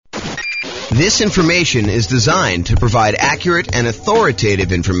This information is designed to provide accurate and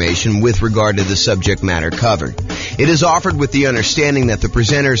authoritative information with regard to the subject matter covered. It is offered with the understanding that the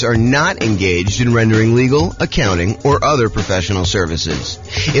presenters are not engaged in rendering legal, accounting, or other professional services.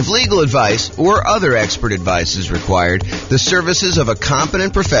 If legal advice or other expert advice is required, the services of a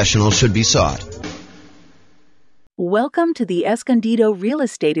competent professional should be sought. Welcome to the Escondido Real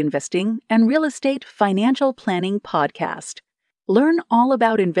Estate Investing and Real Estate Financial Planning Podcast. Learn all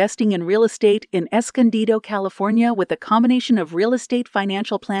about investing in real estate in Escondido, California with a combination of real estate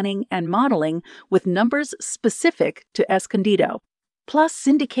financial planning and modeling with numbers specific to Escondido, plus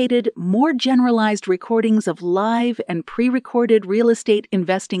syndicated, more generalized recordings of live and pre-recorded real estate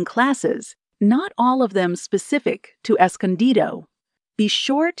investing classes, not all of them specific to Escondido. Be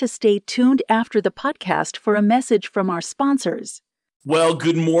sure to stay tuned after the podcast for a message from our sponsors. Well,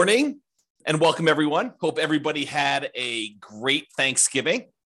 good morning and welcome everyone. Hope everybody had a great Thanksgiving.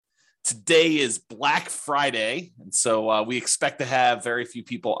 Today is Black Friday, and so we expect to have very few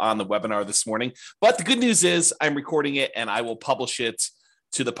people on the webinar this morning. But the good news is I'm recording it and I will publish it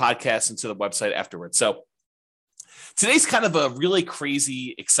to the podcast and to the website afterwards. So today's kind of a really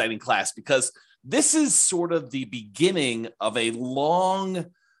crazy, exciting class because this is sort of the beginning of a long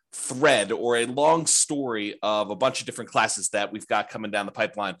thread or a long story of a bunch of different classes that we've got coming down the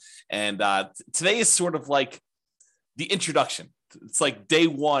pipeline. And today is sort of like the introduction. It's like day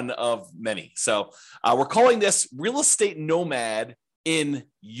one of many. So we're calling this Real Estate Nomad in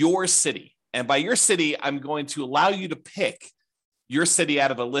Your City. And by your city, I'm going to allow you to pick your city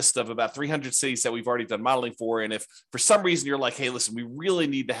out of a list of about 300 cities that we've already done modeling for. And if for some reason you're like, hey, listen, we really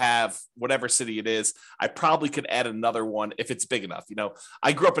need to have whatever city it is, I probably could add another one if it's big enough. You know,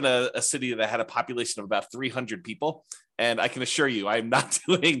 I grew up in a city that had a population of about 300 people. And I can assure you, I'm not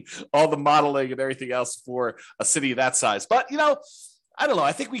doing all the modeling and everything else for a city that size. But, you know, I don't know.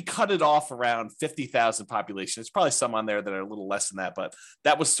 I think we cut it off around 50,000 population. There's probably some on there that are a little less than that, but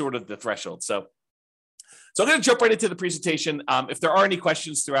that was sort of the threshold. So I'm going to jump right into the presentation. If there are any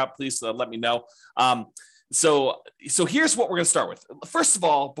questions throughout, please let me know. So here's what we're going to start with. First of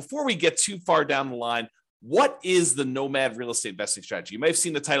all, before we get too far down the line, what is the Nomad real estate investing strategy? You may have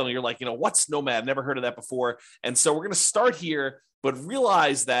seen the title and you're like, you know, what's Nomad? Never heard of that before. And so we're going to start here, but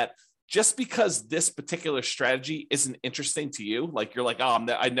realize that just because this particular strategy isn't interesting to you, like you're like, oh,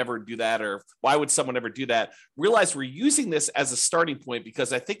 I'd never do that, or why would someone ever do that? Realize we're using this as a starting point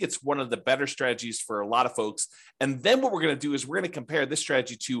because I think it's one of the better strategies for a lot of folks. And then what we're going to do is we're going to compare this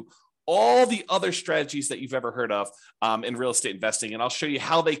strategy to all the other strategies that you've ever heard of in real estate investing. And I'll show you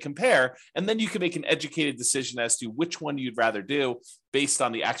how they compare. And then you can make an educated decision as to which one you'd rather do based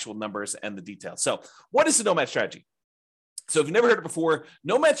on the actual numbers and the details. So what is the Nomad strategy? So if you've never heard it before,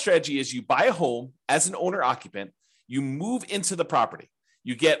 Nomad strategy is you buy a home as an owner occupant, you move into the property,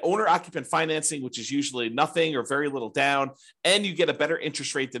 you get owner occupant financing, which is usually nothing or very little down, and you get a better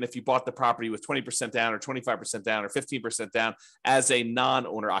interest rate than if you bought the property with 20% down or 25% down or 15% down as a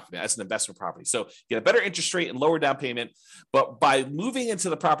non-owner occupant, as an investment property. So you get a better interest rate and lower down payment, but by moving into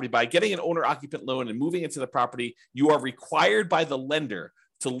the property, by getting an owner occupant loan and moving into the property, you are required by the lender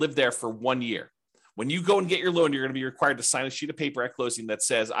to live there for 1 year. When you go and get your loan, you're going to be required to sign a sheet of paper at closing that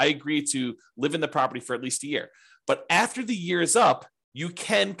says, I agree to live in the property for at least a year. But after the year is up, you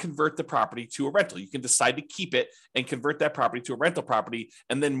can convert the property to a rental. You can decide to keep it and convert that property to a rental property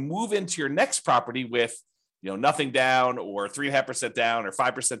and then move into your next property with, you know, nothing down or 3.5% down or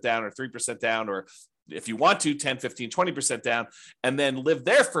 5% down or 3% down, or if you want to, 10, 15, 20% down, and then live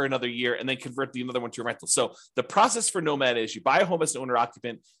there for another year and then convert the another one to a rental. So the process for Nomad is you buy a home as an owner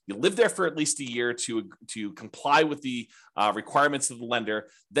occupant, you live there for at least a year to comply with the requirements of the lender.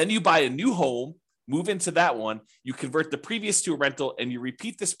 Then you buy a new home, move into that one, you convert the previous to a rental, and you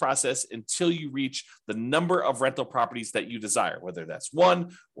repeat this process until you reach the number of rental properties that you desire, whether that's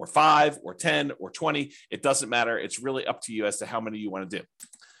 1 or 5 or 10 or 20, it doesn't matter. It's really up to you as to how many you want to do.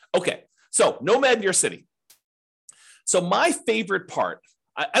 Okay. So Nomad in your city. So my favorite part,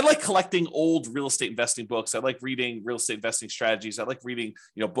 I like collecting old real estate investing books. I like reading real estate investing strategies. I like reading,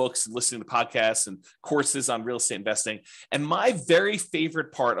 books and listening to podcasts and courses on real estate investing. And my very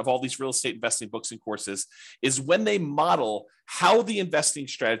favorite part of all these real estate investing books and courses is when they model how the investing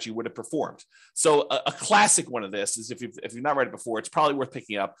strategy would have performed. So a classic one of this is if you've not read it before, it's probably worth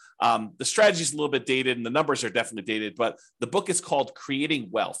picking up. The strategy is a little bit dated and the numbers are definitely dated, but the book is called Creating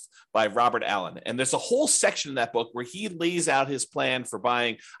Wealth by Robert Allen. And there's a whole section in that book where he lays out his plan for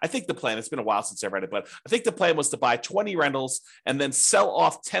buying. I think the plan, it's been a while since I read it, but I think the plan was to buy 20 rentals and then sell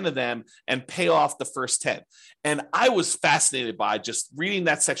off 10 of them and pay off the first 10. And I was fascinated by just reading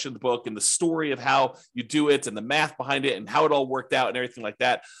that section of the book and the story of how you do it and the math behind it and how it all worked out and everything like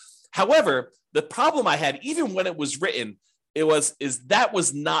that. However, the problem I had, even when it was written, that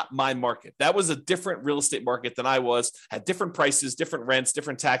was not my market. That was a different real estate market than I was, had different prices, different rents,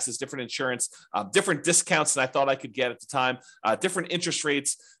 different taxes, different insurance, different discounts than I thought I could get at the time, different interest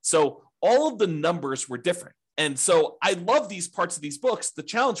rates. So all of the numbers were different. And so I love these parts of these books. The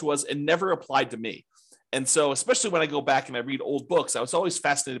challenge was it never applied to me. And so, especially when I go back and I read old books, I was always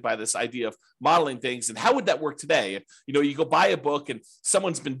fascinated by this idea of modeling things and how would that work today? If, you go buy a book and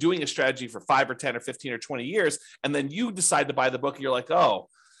someone's been doing a strategy for 5 or 10 or 15 or 20 years, and then you decide to buy the book and you're like, oh,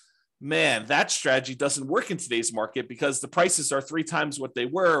 man, that strategy doesn't work in today's market because the prices are 3 times what they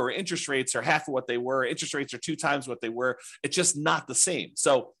were, or interest rates are half of what they were. Interest rates are 2 times what they were. It's just not the same.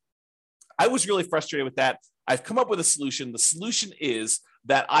 So I was really frustrated with that. I've come up with a solution. The solution is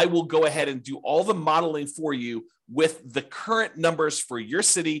that I will go ahead and do all the modeling for you with the current numbers for your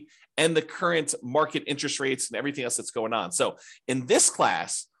city and the current market interest rates and everything else that's going on. So in this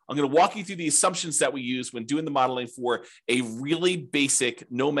class, I'm going to walk you through the assumptions that we use when doing the modeling for a really basic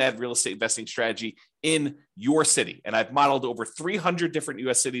nomad real estate investing strategy in your city. And I've modeled over 300 different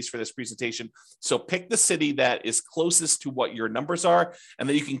US cities for this presentation. So pick the city that is closest to what your numbers are, and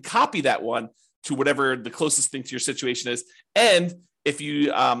then you can copy that one to whatever the closest thing to your situation is. And if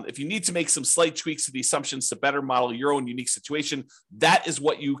you need to make some slight tweaks to the assumptions to better model your own unique situation, that is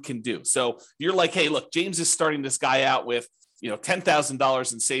what you can do. So you're like, hey, look, James is starting this guy out with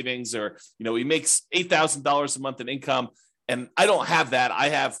 $10,000 in savings, or he makes $8,000 a month in income, and I don't have that. I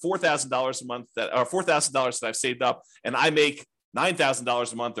have $4,000 a month or $4,000 that I've saved up, and I make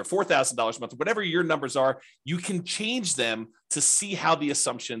 $9,000 a month or $4,000 a month, whatever your numbers are. You can change them to see how the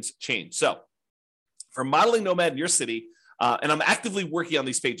assumptions change. So for modeling Nomad in your city, and I'm actively working on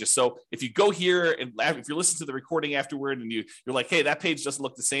these pages. So if you go here and if you're listening to the recording afterward and you're like, hey, that page doesn't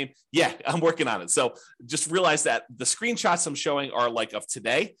look the same. Yeah, I'm working on it. So just realize that the screenshots I'm showing are like of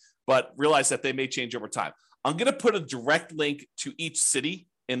today, but realize that they may change over time. I'm going to put a direct link to each city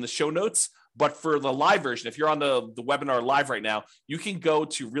in the show notes. But for the live version, if you're on the webinar live right now, you can go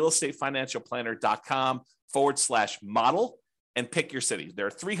to realestatefinancialplanner.com/model. and pick your city. There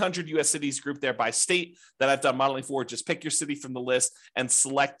are 300 US cities grouped there by state that I've done modeling for. Just pick your city from the list and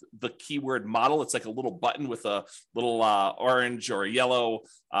select the keyword model. It's like a little button with a little orange or yellow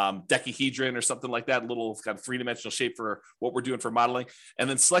decahedron or something like that, a little kind of 3-dimensional shape for what we're doing for modeling. And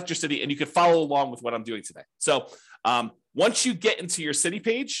then select your city, and you can follow along with what I'm doing today. So once you get into your city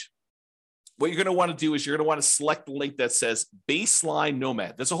page, what you're going to want to do is you're going to want to select the link that says Baseline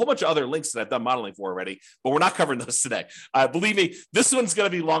Nomad. There's a whole bunch of other links that I've done modeling for already, but we're not covering those today. Believe me, this one's going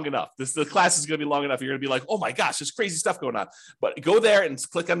to be long enough. The class is going to be long enough. You're going to be like, oh my gosh, there's crazy stuff going on. But go there and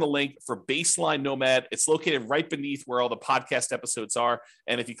click on the link for Baseline Nomad. It's located right beneath where all the podcast episodes are.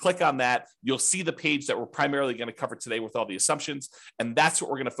 And if you click on that, you'll see the page that we're primarily going to cover today with all the assumptions. And that's what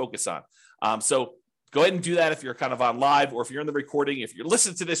we're going to focus on. So go ahead and do that if you're kind of on live, or if you're in the recording. If you're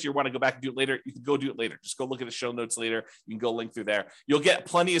listening to this, you want to go back and do it later, you can go do it later. Just go look at the show notes later. You can go link through there. You'll get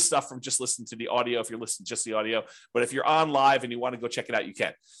plenty of stuff from just listening to the audio if you're listening to just the audio. But if you're on live and you want to go check it out, you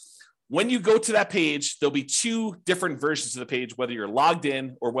can. When you go to that page, there'll be 2 different versions of the page, whether you're logged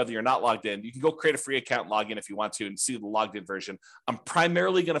in or whether you're not logged in. You can go create a free account and log in if you want to and see the logged in version. I'm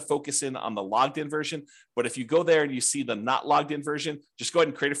primarily going to focus in on the logged in version, but if you go there and you see the not logged in version, just go ahead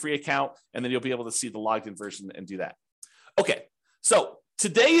and create a free account, and then you'll be able to see the logged in version and do that. Okay, so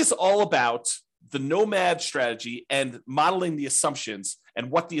today is all about the Nomad strategy and modeling the assumptions and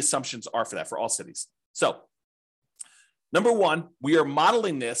what the assumptions are for that for all cities. So number 1, we are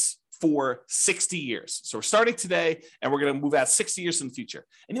modeling this for 60 years. So we're starting today, and we're going to move out 60 years in the future.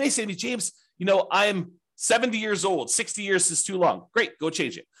 And you may say to me, James, I'm 70 years old. 60 years is too long. Great, go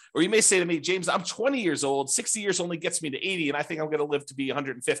change it. Or you may say to me, James, I'm 20 years old. 60 years only gets me to 80, and I think I'm going to live to be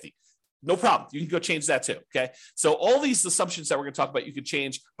 150. No problem. You can go change that too, okay? So all these assumptions that we're going to talk about, you can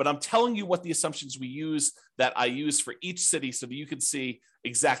change, but I'm telling you what the assumptions we use that I use for each city so that you can see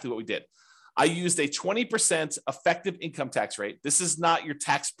exactly what we did. I used a 20% effective income tax rate. This is not your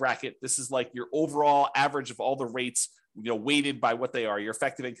tax bracket. This is like your overall average of all the rates, weighted by what they are, your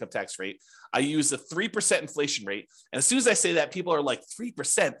effective income tax rate. I use a 3% inflation rate. And as soon as I say that, people are like,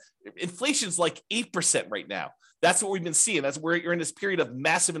 3%? Inflation's like 8% right now. That's what we've been seeing. That's where you're in this period of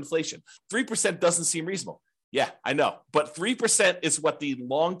massive inflation. 3% doesn't seem reasonable. Yeah, I know. But 3% is what the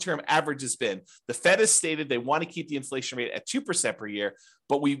long-term average has been. The Fed has stated they want to keep the inflation rate at 2% per year,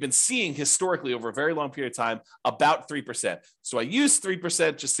 but we've been seeing historically over a very long period of time about 3%. So I use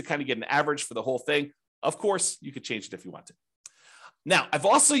 3% just to kind of get an average for the whole thing. Of course, you could change it if you want to. Now, I've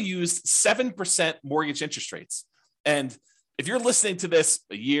also used 7% mortgage interest rates. And if you're listening to this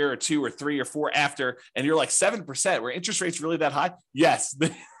a year or 2 or 3 or 4 after, and you're like 7%, were interest rates really that high? Yes,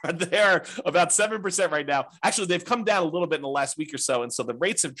 they are about 7% right now. Actually, they've come down a little bit in the last week or so. And so the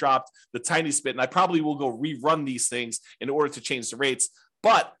rates have dropped the tiniest bit. And I probably will go rerun these things in order to change the rates.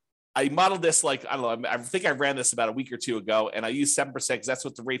 But I modeled this like, I don't know, I think I ran this about a week or 2 ago, and I used 7% because that's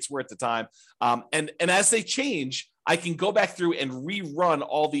what the rates were at the time. And as they change, I can go back through and rerun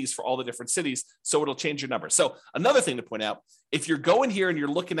all these for all the different cities, so it'll change your number. So another thing to point out, if you're going here and you're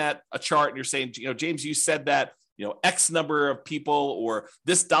looking at a chart and you're saying, James, you said that, X number of people or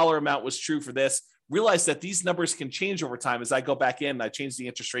this dollar amount was true for this, realize that these numbers can change over time as I go back in and I change the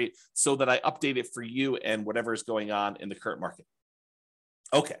interest rate so that I update it for you and whatever is going on in the current market.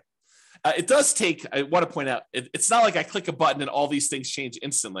 Okay. It does take, I want to point out, it's not like I click a button and all these things change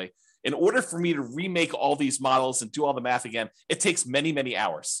instantly. In order for me to remake all these models and do all the math again, it takes many, many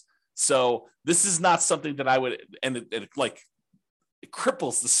hours. So this is not something that I would, and it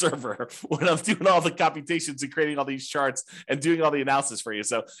cripples the server when I'm doing all the computations and creating all these charts and doing all the analysis for you.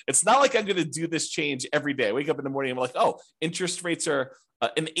 So it's not like I'm going to do this change every day. I wake up in the morning and I'm like, oh, interest rates are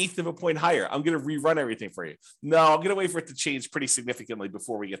an eighth of a point higher. I'm going to rerun everything for you. No, I'm going to wait for it to change pretty significantly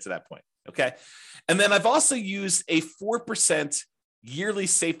before we get to that point. Okay. And then I've also used a 4% yearly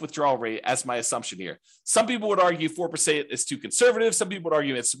safe withdrawal rate as my assumption here. Some people would argue 4% is too conservative. Some people would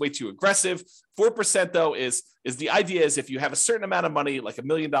argue it's way too aggressive. 4% though is the idea is if you have a certain amount of money, like $1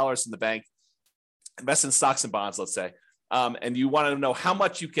 million in the bank, invest in stocks and bonds, let's say, and you want to know how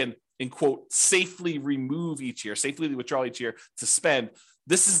much you can, in quote, safely remove each year, safely withdraw each year to spend.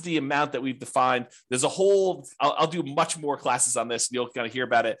 This is the amount that we've defined. There's a whole, I'll do much more classes on this and you'll kind of hear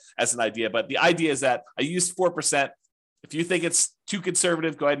about it as an idea. But the idea is that I used 4%. If you think it's too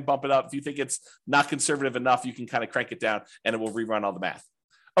conservative, go ahead and bump it up. If you think it's not conservative enough, you can kind of crank it down and it will rerun all the math.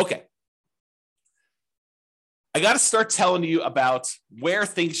 Okay. I got to start telling you about where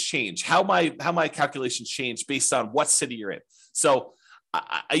things change, how my calculations change based on what city you're in. So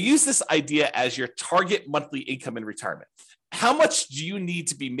I use this idea as your target monthly income in retirement. How much do you need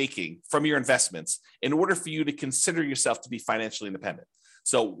to be making from your investments in order for you to consider yourself to be financially independent?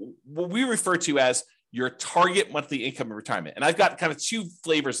 So what we refer to as your target monthly income in retirement. And I've got kind of 2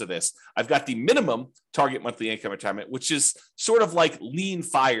 flavors of this. I've got the minimum target monthly income in retirement, which is sort of like lean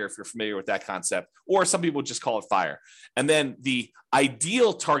FIRE, if you're familiar with that concept, or some people just call it FIRE. And then the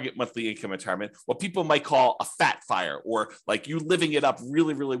ideal target monthly income in retirement, what people might call a fat FIRE, or like you living it up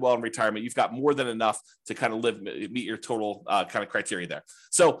really, really well in retirement. You've got more than enough to kind of meet your total kind of criteria there.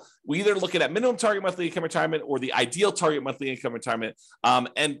 So we either looking at minimum target monthly income retirement or the ideal target monthly income retirement.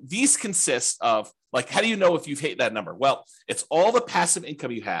 And these consist of, like, how do you know if you've hit that number? Well, it's all the passive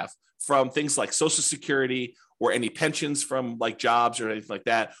income you have from things like Social Security or any pensions from like jobs or anything like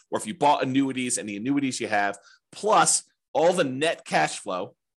that, or if you bought annuities and the annuities you have, plus all the net cash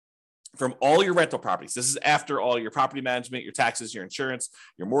flow from all your rental properties. This is after all your property management, your taxes, your insurance,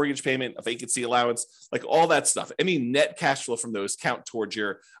 your mortgage payment, a vacancy allowance, like all that stuff. Any net cash flow from those count towards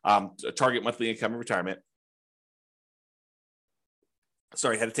your target monthly income in retirement.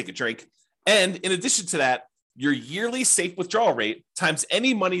 Sorry, I had to take a drink. And in addition to that, your yearly safe withdrawal rate times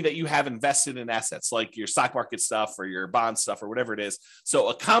any money that you have invested in assets, like your stock market stuff or your bond stuff or whatever it is. So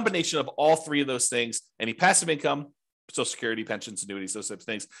a combination of all 3 of those things, any passive income, Social Security, pensions, annuities, those types of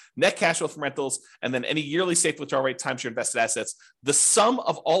things, net cash flow from rentals, and then any yearly safe withdrawal rate times your invested assets. The sum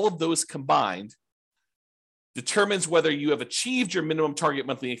of all of those combined determines whether you have achieved your minimum target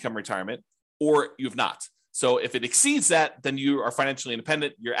monthly income retirement or you have not. So if it exceeds that, then you are financially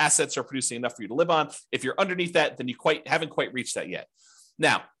independent. Your assets are producing enough for you to live on. If you're underneath that, then you haven't quite reached that yet.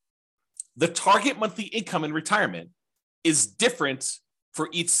 Now, the target monthly income in retirement is different for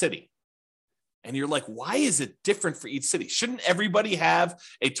each city. And you're like, why is it different for each city? Shouldn't everybody have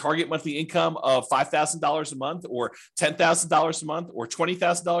a target monthly income of $5,000 a month or $10,000 a month or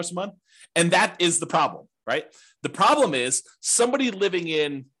 $20,000 a month? And that is the problem, right? The problem is somebody living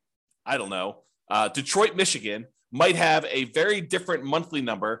in, I don't know, Detroit, Michigan might have a very different monthly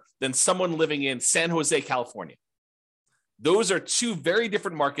number than someone living in San Jose, California. Those are 2 very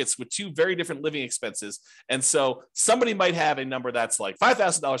different markets with 2 very different living expenses. And so somebody might have a number that's like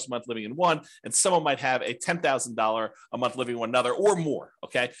 $5,000 a month living in one, and someone might have a $10,000 a month living in another or more.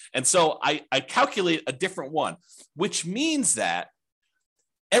 Okay. And so I calculate a different one, which means that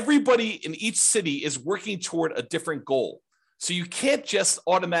everybody in each city is working toward a different goal. So you can't just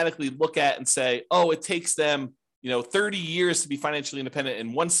automatically look at and say, oh, it takes them 30 years to be financially independent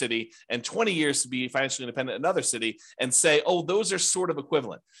in one city and 20 years to be financially independent in another city and say, oh, those are sort of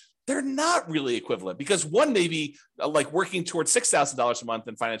equivalent. they're not really equivalent, because one may be like working towards $6,000 a month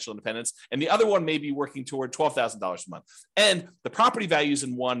in financial independence, and the other one may be working toward $12,000 a month. And the property values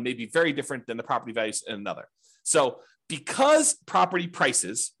in one may be very different than the property values in another. So because property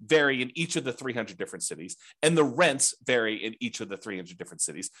prices vary in each of the 300 different cities, and the rents vary in each of the 300 different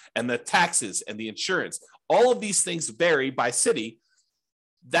cities, and the taxes and the insurance, all of these things vary by city,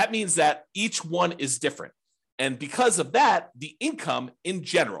 that means that each one is different. And because of that, the income in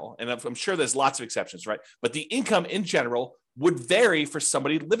general, and I'm sure there's lots of exceptions, right? But the income in general would vary for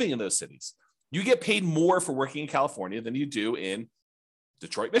somebody living in those cities. You get paid more for working in California than you do in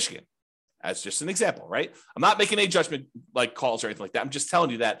Detroit, Michigan, as just an example, right? I'm not making any judgment like calls or anything like that. I'm just telling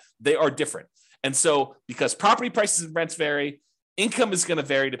you that they are different. And so because property prices and rents vary, income is going to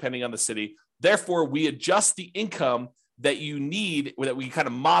vary depending on the city. Therefore, we adjust the income that you need, or that we kind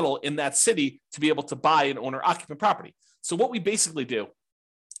of model in that city to be able to buy an owner-occupant property. So what we basically do,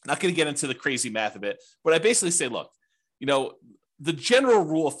 not going to get into the crazy math of it, but I basically say, look, the general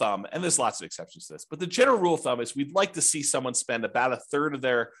rule of thumb, and there's lots of exceptions to this, but the general rule of thumb is we'd like to see someone spend about a third of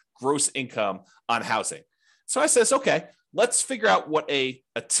their gross income on housing. So I says, okay, let's figure out what a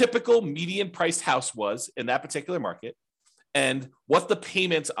typical median priced house was in that particular market, and what the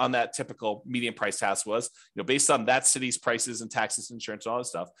payment on that typical median priced house was, based on that city's prices and taxes, insurance, all that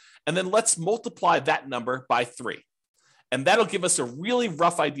stuff. And then let's multiply that number by 3. And that'll give us a really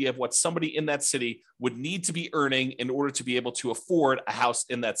rough idea of what somebody in that city would need to be earning in order to be able to afford a house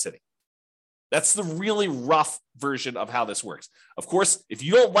in that city. That's the really rough version of how this works. Of course, if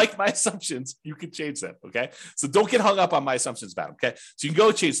you don't like my assumptions, you can change them, okay? So don't get hung up on my assumptions about them, okay? So you can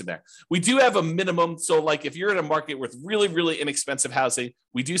go change them there. We do have a minimum. So like if you're in a market with really, really inexpensive housing,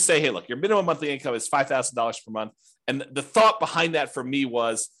 we do say, hey, look, your minimum monthly income is $5,000 per month. And the thought behind that for me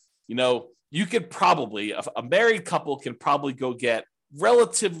was, you could probably, a married couple can probably go get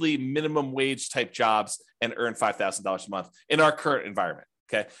relatively minimum wage type jobs and earn $5,000 a month in our current environment.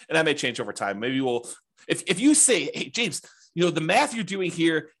 Okay. And that may change over time. Maybe if you say, hey, James, the math you're doing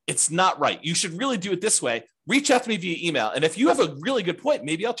here, it's not right. You should really do it this way. Reach out to me via email. And if you have a really good point,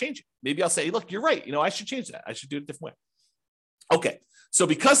 maybe I'll change it. Maybe I'll say, look, you're right. I should change that. I should do it a different way. Okay. So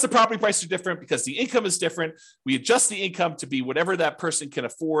because the property prices are different, because the income is different, we adjust the income to be whatever that person can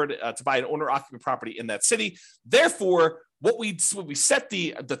afford to buy an owner-occupant property in that city. Therefore, what we set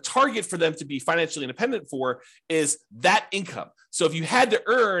the target for them to be financially independent for is that income. So if you had to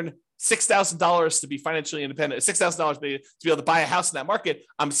earn $6,000 to be financially independent, $6,000 to be able to buy a house in that market,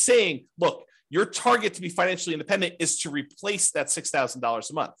 I'm saying, look, your target to be financially independent is to replace that $6,000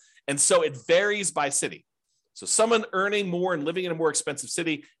 a month. And so it varies by city. So someone earning more and living in a more expensive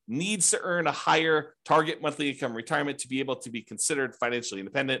city needs to earn a higher target monthly income retirement to be able to be considered financially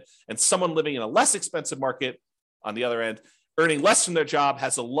independent. And someone living in a less expensive market, on the other end, earning less from their job,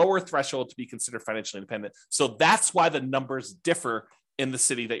 has a lower threshold to be considered financially independent. So that's why the numbers differ in the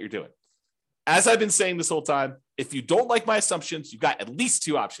city that you're doing. As I've been saying this whole time, if you don't like my assumptions, you've got at least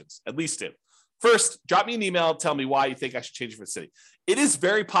 2 options, at least 2. First, drop me an email, tell me why you think I should change it for the city. It is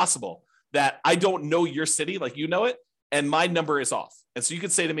very possible that I don't know your city like you know it, and my number is off. And so you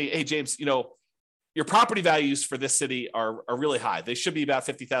could say to me, hey, James, your property values for this city are really high. They should be about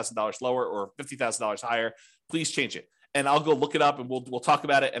 $50,000 lower or $50,000 higher. Please change it. And I'll go look it up and we'll talk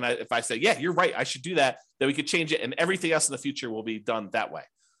about it. And if I say, yeah, you're right, I should do that, then we could change it. And everything else in the future will be done that way.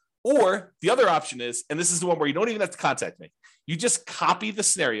 Or the other option is, and this is the one where you don't even have to contact me. You just copy the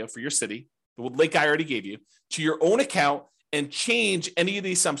scenario for your city, the link I already gave you, to your own account and change any of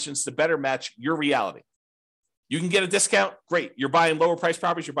the assumptions to better match your reality. You can get a discount. Great. You're buying lower price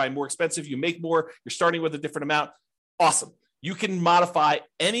properties. You're buying more expensive. You make more. You're starting with a different amount. Awesome. You can modify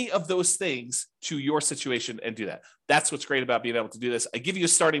any of those things to your situation and do that. That's what's great about being able to do this. I give you a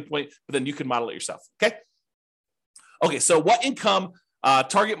starting point, but then you can model it yourself. Okay. Okay. So what income,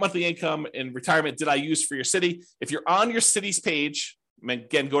 target monthly income in retirement did I use for your city? If you're on your city's page,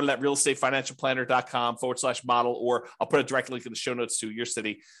 again, go to that realestatefinancialplanner.com/model, or I'll put a direct link in the show notes to your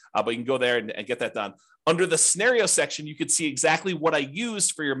city, but you can go there and get that done. Under the scenario section, you can see exactly what I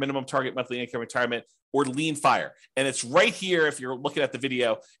used for your minimum target monthly income retirement or lean fire. And it's right here. If you're looking at the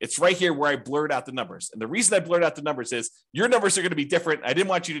video, it's right here where I blurred out the numbers. And the reason I blurred out the numbers is your numbers are going to be different. I didn't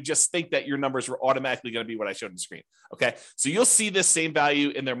want you to just think that your numbers were automatically going to be what I showed on the screen. Okay. So you'll see this same value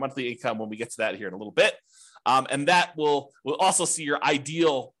in their monthly income when we get to that here in a little bit. And that we'll also see your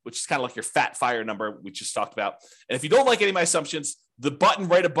ideal, which is kind of like your fat fire number we just talked about. And if you don't like any of my assumptions, the button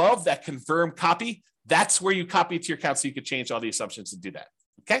right above that confirm copy, that's where you copy it to your account so you could change all the assumptions and do that.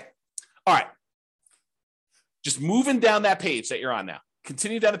 Okay. All right. Just moving down that page that you're on now.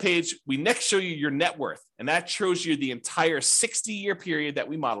 continue down the page. We next show you your net worth, and that shows you the entire 60-year period that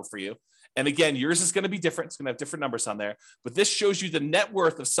we modeled for you. And again, yours is going to be different. It's going to have different numbers on there, but this shows you the net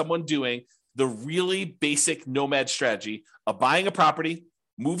worth of someone doing the really basic Nomad strategy of buying a property,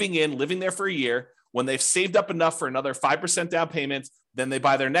 moving in, living there for a year. When they've saved up enough for another 5% down payment, then they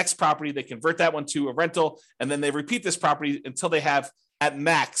buy their next property. They convert that one to a rental, and then they repeat this property until they have at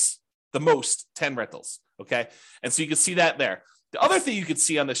max the most 10 rentals. Okay. And so you can see that there. The other thing you can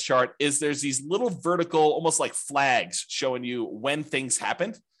see on this chart is there's these little vertical, almost like flags showing you when things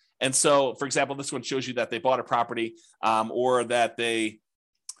happened. And so, for example, this one shows you that they bought a property or that they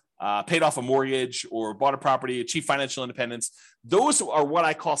paid off a mortgage or bought a property, achieved financial independence. Those are what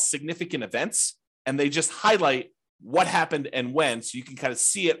I call significant events, and they just highlight what happened and when, so you can kind of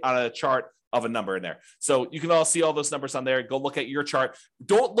see it on a chart of a number in there. So you can all see all those numbers on there. Go look at your chart.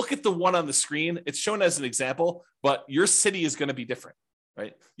 Don't look at the one on the screen. It's shown as an example, but your city is going to be different,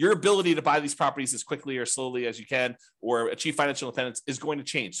 right? Your ability to buy these properties as quickly or slowly as you can or achieve financial independence is going to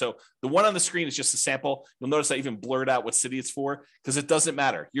change. So the one on the screen is just a sample. You'll notice I even blurred out what city it's for because it doesn't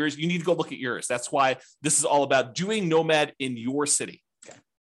matter. Yours, you need to go look at yours. That's why this is all about doing Nomad in your city. Okay.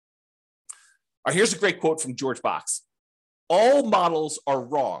 All right, here's a great quote from George Box. All models are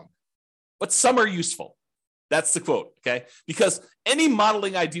wrong, but some are useful. That's the quote, okay? Because any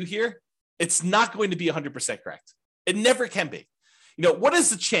modeling I do here, it's not going to be 100% correct. It never can be. You know, what is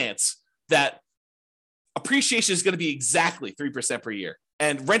the chance that appreciation is going to be exactly 3% per year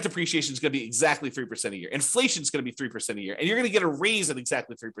and rent appreciation is going to be exactly 3% a year? Inflation is going to be 3% a year, and you're going to get a raise at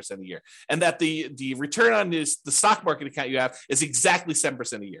exactly 3% a year. And that the return on the stock market account you have is exactly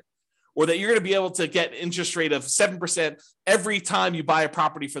 7% a year. Or that you're going to be able to get interest rate of 7% every time you buy a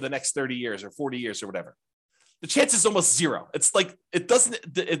property for the next 30 years or 40 years or whatever. The chance is almost zero. It's like,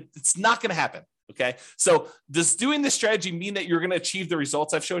 it's not going to happen. Okay. So does doing this strategy mean that you're going to achieve the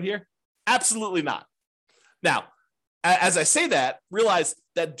results I've showed here? Absolutely not. Now, as I say that, realize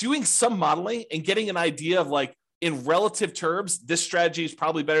that doing some modeling and getting an idea of like, in relative terms, this strategy is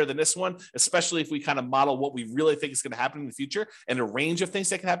probably better than this one, especially if we kind of model what we really think is going to happen in the future and a range of things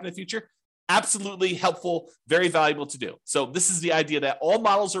that can happen in the future. Absolutely helpful, very valuable to do. So this is the idea that all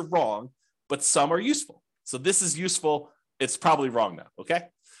models are wrong, but some are useful. So this is useful. It's probably wrong now. Okay.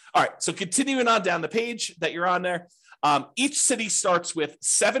 All right. So continuing on down the page that you're on there, each city starts with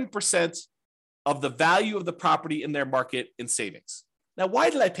 7% of the value of the property in their market in savings. Now,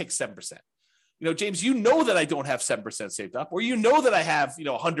 why did I pick 7%? You know, James, you know that I don't have 7% saved up, or you know that I have,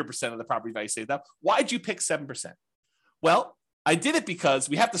 100% of the property value saved up. Why'd you pick 7%? Well, I did it because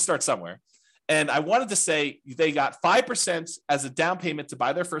we have to start somewhere. And I wanted to say they got 5% as a down payment to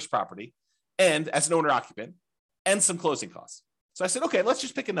buy their first property and as an owner occupant and some closing costs. So I said, okay, let's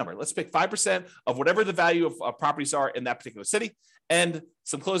just pick a number. Let's pick 5% of whatever the value of properties are in that particular city and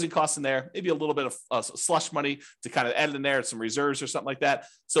some closing costs in there, maybe a little bit of slush money to kind of add in there, some reserves or something like that.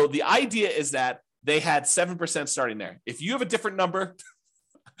 So the idea is that they had 7% starting there. If you have a different number,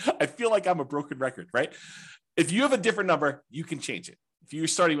 I feel like I'm a broken record, right? If you have a different number, you can change it. If you're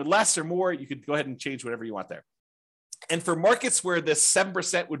starting with less or more, you could go ahead and change whatever you want there. And for markets where this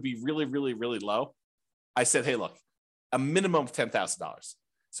 7% would be really, really, really low, I said, hey, look, a minimum of $10,000.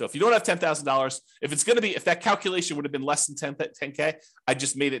 So if you don't have $10,000, if that calculation would have been less than 10K, I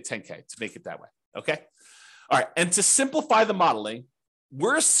just made it 10K to make it that way. Okay. All right. And to simplify the modeling,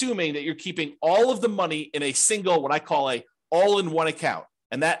 we're assuming that you're keeping all of the money in a single, what I call a all-in-one account.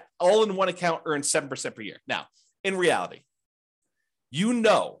 And that all-in-one account earns 7% per year. Now, in reality, you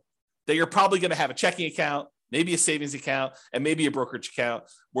know that you're probably going to have a checking account, maybe a savings account, and maybe a brokerage account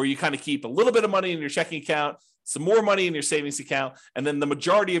where you kind of keep a little bit of money in your checking account, some more money in your savings account, and then the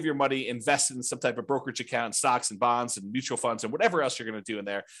majority of your money invested in some type of brokerage account, stocks and bonds and mutual funds and whatever else you're going to do in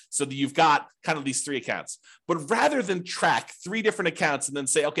there, so that you've got kind of these three accounts. But rather than track three different accounts and then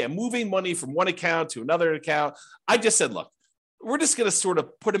say, okay, I'm moving money from one account to another account, I just said, look, we're just going to sort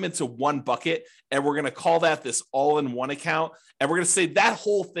of put them into one bucket, and we're going to call that this all-in-one account, and we're going to say that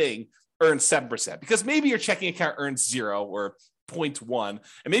whole thing earns 7%, because maybe your checking account earns 0 or 0.1, and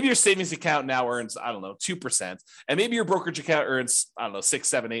maybe your savings account now earns, 2%, and maybe your brokerage account earns, 6,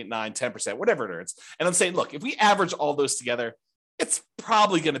 7, 8, 9, 10%, whatever it earns. And I'm saying, look, if we average all those together, it's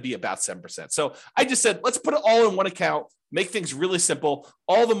probably going to be about 7%. So I just said, let's put it all in one account, make things really simple.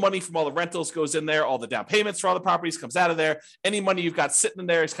 All the money from all the rentals goes in there. All the down payments for all the properties comes out of there. Any money you've got sitting in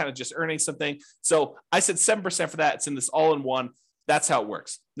there is kind of just earning something. So I said 7% for that. It's in this all in one. That's how it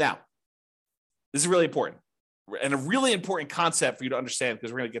works. Now, this is really important and a really important concept for you to understand,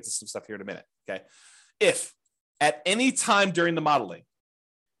 because we're going to get to some stuff here in a minute. Okay. If at any time during the modeling,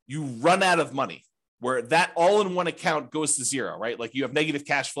 you run out of money, where that all-in-one account goes to zero, right? Like you have negative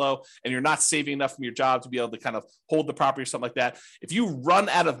cash flow and you're not saving enough from your job to be able to kind of hold the property or something like that. If you run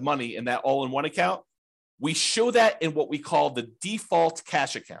out of money in that all-in-one account, we show that in what we call the default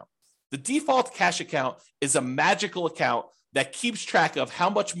cash account. The default cash account is a magical account that keeps track of how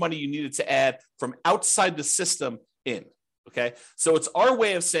much money you needed to add from outside the system in, okay? So it's our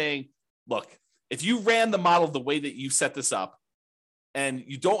way of saying, look, if you ran the model the way that you set this up, and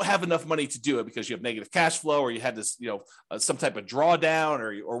you don't have enough money to do it because you have negative cash flow or you had this, some type of drawdown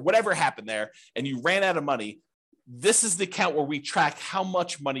or whatever happened there, and you ran out of money, this is the account where we track how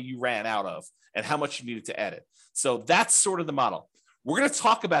much money you ran out of and how much you needed to add it. So that's sort of the model. We're going to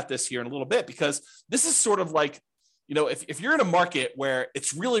talk about this here in a little bit because this is sort of like, if you're in a market where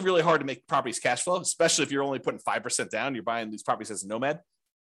it's really, really hard to make properties cash flow, especially if you're only putting 5% down, you're buying these properties as a Nomad,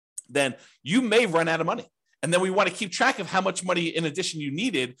 then you may run out of money. And then we want to keep track of how much money in addition you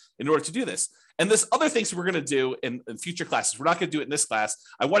needed in order to do this. And there's other things we're going to do in future classes. We're not going to do it in this class.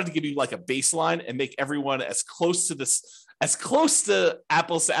 I wanted to give you like a baseline and make everyone as close to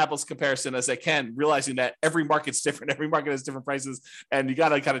apples comparison as I can, realizing that every market's different. Every market has different prices and you got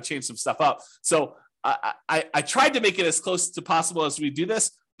to kind of change some stuff up. So I tried to make it as close to possible as we do this,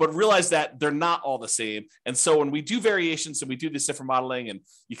 but realize that they're not all the same. And so when we do variations and we do this different modeling and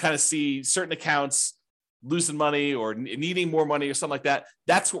you kind of see certain accounts losing money or needing more money or something like that,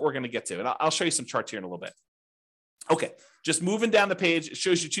 that's what we're going to get to. And I'll show you some charts here in a little bit. Okay, just moving down the page, it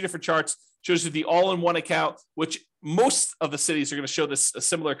shows you two different charts, shows you the all-in-one account, which most of the cities are going to show this a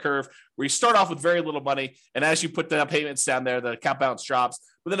similar curve where you start off with very little money. And as you put down payments down there, the account balance drops.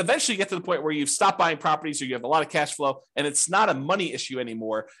 But then eventually you get to the point where you've stopped buying properties or you have a lot of cash flow and it's not a money issue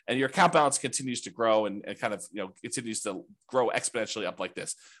anymore. And your account balance continues to grow and kind of, continues to grow exponentially up like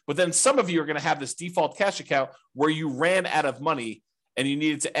this. But then some of you are going to have this default cash account where you ran out of money and you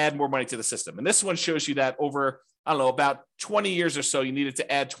needed to add more money to the system. And this one shows you that over, about 20 years or so, you needed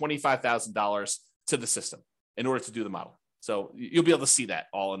to add $25,000 to the system in order to do the model. So you'll be able to see that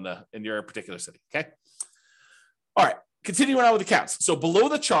all in your particular city. Okay. All right. Continuing on with accounts. So below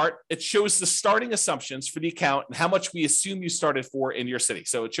the chart, it shows the starting assumptions for the account and how much we assume you started for in your city.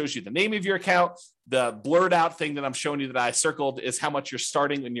 So it shows you the name of your account. The blurred out thing that I'm showing you that I circled is how much you're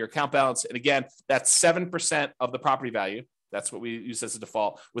starting in your account balance. And again, that's 7% of the property value. That's what we use as a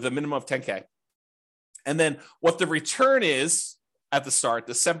default with a minimum of 10K. And then what the return is at the start,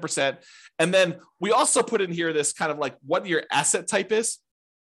 the 7%. And then we also put in here this kind of like what your asset type is.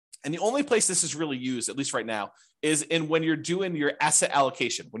 And the only place this is really used, at least right now, is in when you're doing your asset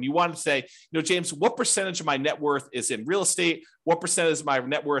allocation. When you want to say, James, what percentage of my net worth is in real estate? What percentage of my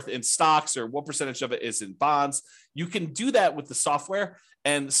net worth in stocks? Or what percentage of it is in bonds? You can do that with the software.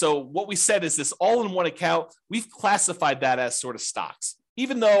 And so what we said is this all-in-one account, we've classified that as sort of stocks.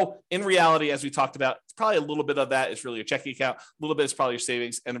 Even though in reality, as we talked about, it's probably a little bit of that is really your checking account, a little bit is probably your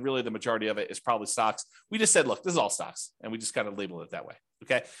savings, and really the majority of it is probably stocks. We just said, look, this is all stocks, and we just kind of label it that way,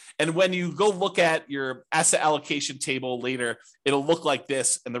 okay? And when you go look at your asset allocation table later, it'll look like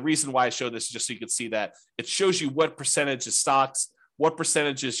this, and the reason why I show this is just so you can see that it shows you what percentage is stocks, what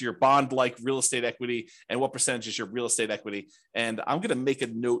percentage is your bond-like real estate equity, and what percentage is your real estate equity. And I'm going to make a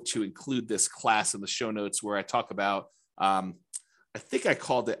note to include this class in the show notes where I talk about I think I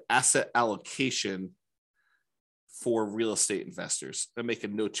called it asset allocation for real estate investors. I make a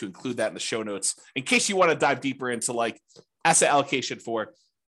note to include that in the show notes in case you want to dive deeper into like asset allocation for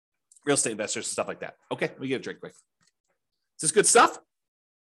real estate investors and stuff like that. Okay, let me get a drink quick. Is this good stuff?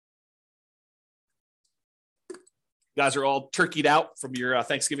 You guys are all turkeyed out from your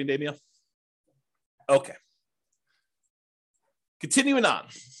Thanksgiving Day meal? Okay. Continuing on.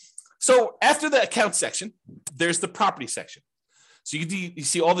 So after the account section, there's the property section. So you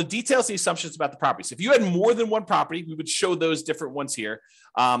see all the details and assumptions about the property. So if you had more than one property, we would show those different ones here.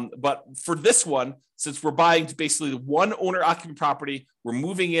 But for this one, since we're buying basically one owner-occupant property, we're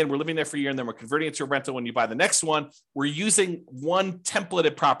moving in, we're living there for a year, and then we're converting it to a rental when you buy the next one, we're using one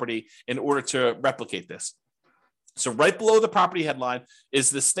templated property in order to replicate this. So right below the property headline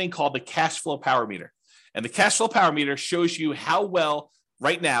is this thing called the cash flow power meter. And the cash flow power meter shows you how well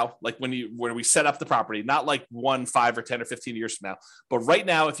right now, like when we set up the property, not like 1, 5, or 10 or 15 years from now, but right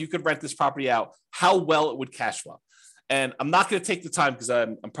now, if you could rent this property out, how well it would cash flow. And I'm not going to take the time because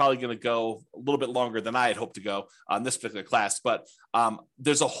I'm probably going to go a little bit longer than I had hoped to go on this particular class. But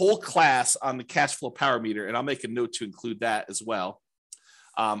there's a whole class on the cash flow power meter, and I'll make a note to include that as well.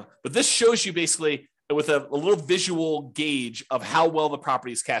 But this shows you basically with a little visual gauge of how well the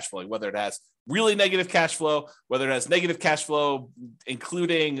property is cash flowing, whether it has really negative cash flow, whether it has negative cash flow,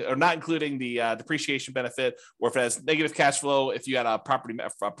 including or not including the depreciation benefit, or if it has negative cash flow if you had a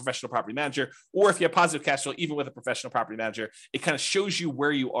professional property manager, or if you have positive cash flow even with a professional property manager. It kind of shows you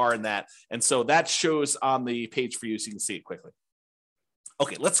where you are in that. And so that shows on the page for you so you can see it quickly.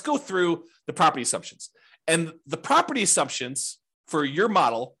 Okay, let's go through the property assumptions. And the property assumptions for your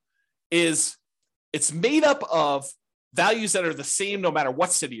model it's made up of values that are the same no matter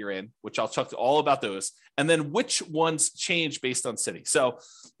what city you're in, which I'll talk to all about those, and then which ones change based on city. So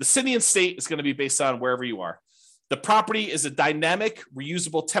the city and state is going to be based on wherever you are. The property is a dynamic,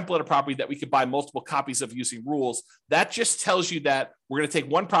 reusable template of property that we could buy multiple copies of using rules. That just tells you that we're going to take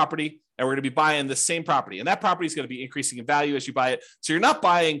one property and we're going to be buying the same property. And that property is going to be increasing in value as you buy it. So you're not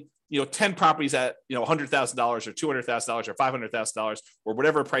buying 10 properties at, $100,000 or $200,000 or $500,000 or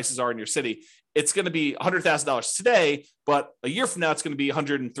whatever prices are in your city. It's going to be $100,000 today, but a year from now, it's going to be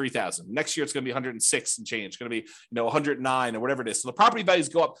 $103,000. Next year, it's going to be 106 and change. It's going to be, 109 or whatever it is. So the property values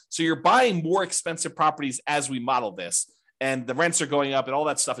go up. So you're buying more expensive properties as we model this, and the rents are going up and all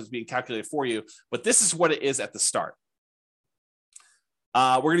that stuff is being calculated for you. But this is what it is at the start.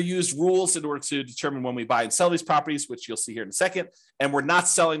 We're going to use rules in order to determine when we buy and sell these properties, which you'll see here in a second. And we're not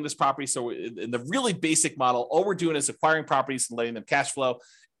selling this property. So in the really basic model, all we're doing is acquiring properties and letting them cash flow.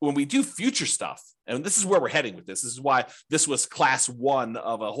 When we do future stuff, and this is where we're heading with this, this is why this was class one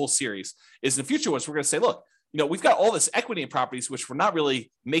of a whole series, is in the future ones, we're going to say, look, we've got all this equity in properties, which we're not really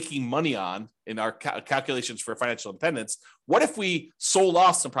making money on in our calculations for financial independence. What if we sold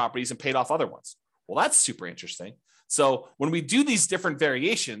off some properties and paid off other ones? Well, that's super interesting. So when we do these different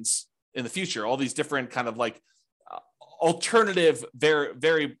variations in the future, all these different kind of like alternative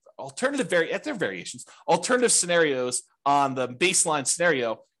scenarios on the baseline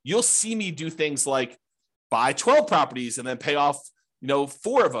scenario, you'll see me do things like buy 12 properties and then pay off,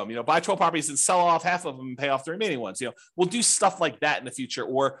 4 of them, buy 12 properties and sell off half of them and pay off the remaining ones. We'll do stuff like that in the future,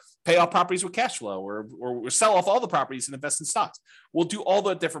 or pay off properties with cash flow, or sell off all the properties and invest in stocks. We'll do all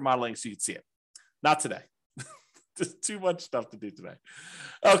the different modeling so you can see it. Not today. Just too much stuff to do today.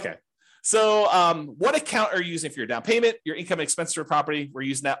 Okay. So what account are you using for your down payment, your income and expense for property? We're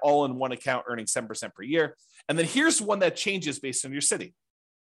using that all in one account, earning 7% per year. And then here's one that changes based on your city.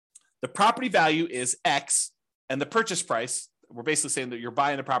 The property value is X, and the purchase price, we're basically saying that you're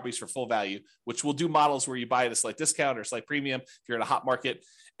buying the properties for full value, which we'll do models where you buy at a slight discount or a slight premium if you're in a hot market.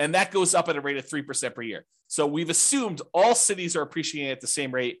 And that goes up at a rate of 3% per year. So we've assumed all cities are appreciating at the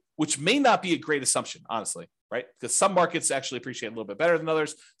same rate, which may not be a great assumption, honestly, right? Because some markets actually appreciate a little bit better than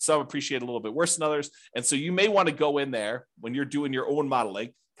others. Some appreciate a little bit worse than others. And so you may want to go in there when you're doing your own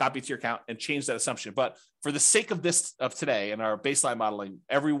modeling, copy it to your account and change that assumption. But for the sake of today and our baseline modeling,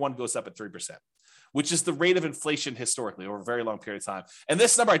 everyone goes up at 3%. Which is the rate of inflation historically over a very long period of time. And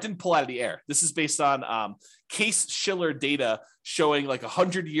this number I didn't pull out of the air. This is based on Case-Shiller data showing like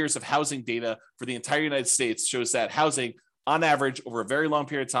 100 years of housing data for the entire United States shows that housing on average over a very long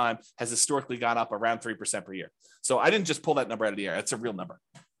period of time has historically gone up around 3% per year. So I didn't just pull that number out of the air. That's a real number.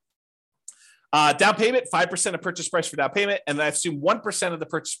 Down payment, 5% of purchase price for down payment. And then I assume 1% of the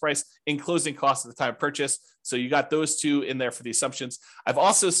purchase price in closing costs at the time of purchase. So you got those two in there for the assumptions. I've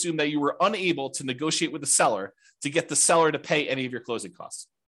also assumed that you were unable to negotiate with the seller to get the seller to pay any of your closing costs.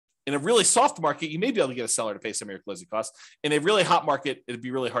 In a really soft market, you may be able to get a seller to pay some of your closing costs. In a really hot market, it'd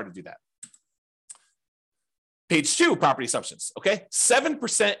be really hard to do that. Page 2, property assumptions. Okay.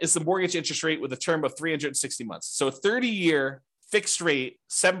 7% is the mortgage interest rate with a term of 360 months. So a 30-year fixed rate,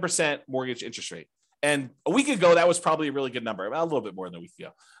 7% mortgage interest rate. And a week ago, that was probably a really good number, a little bit more than a week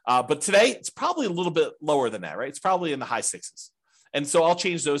ago. But today, it's probably a little bit lower than that, right? It's probably in the high 6s. And so I'll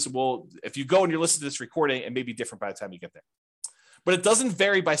change those. And if you go and you're listening to this recording, it may be different by the time you get there. But it doesn't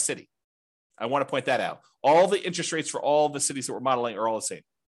vary by city. I want to point that out. All the interest rates for all the cities that we're modeling are all the same.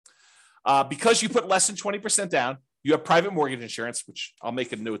 Because you put less than 20% down, you have private mortgage insurance, which I'll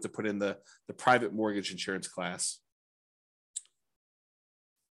make a note to put in the private mortgage insurance class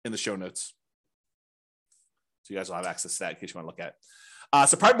in the show notes. So you guys will have access to that in case you want to look at it.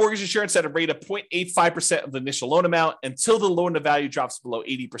 So private mortgage insurance at a rate of 0.85% of the initial loan amount until the loan to value drops below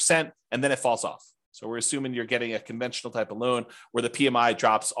 80%, and then it falls off. So we're assuming you're getting a conventional type of loan where the PMI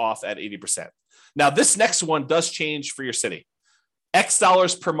drops off at 80%. Now, this next one does change for your city. X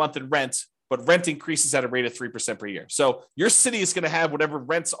dollars per month in rent, but rent increases at a rate of 3% per year. So your city is going to have whatever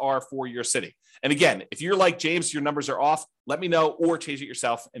rents are for your city. And again, if you're like James, your numbers are off, let me know or change it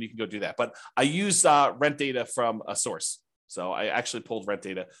yourself and you can go do that. But I use rent data from a source. So I actually pulled rent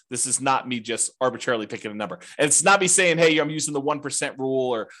data. This is not me just arbitrarily picking a number. And it's not me saying, hey, I'm using the 1%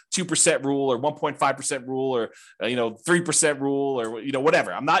 rule or 2% rule or 1.5% rule or 3% rule or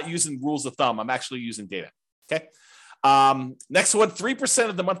whatever. I'm not using rules of thumb. I'm actually using data. Okay. Next one, 3%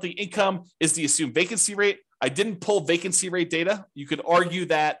 of the monthly income is the assumed vacancy rate. I didn't pull vacancy rate data. You could argue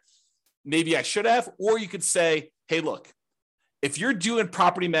that maybe I should have, or you could say, hey, look, if you're doing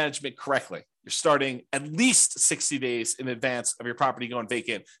property management correctly, you're starting at least 60 days in advance of your property going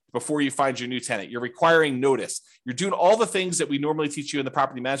vacant before you find your new tenant. You're requiring notice. You're doing all the things that we normally teach you in the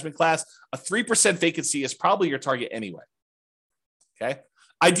property management class. A 3% vacancy is probably your target anyway. Okay.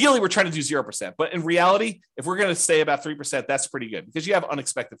 Ideally, we're trying to do 0%, but in reality, if we're going to stay about 3%, that's pretty good because you have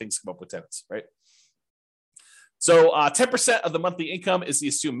unexpected things come up with tenants, right? So 10% of the monthly income is the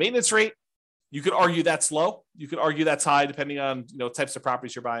assumed maintenance rate. You could argue that's low. You could argue that's high, depending on types of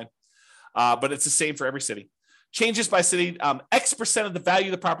properties you're buying. But it's the same for every city. Changes by city, X% of the value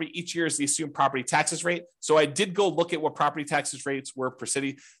of the property each year is the assumed property taxes rate. So I did go look at what property taxes rates were per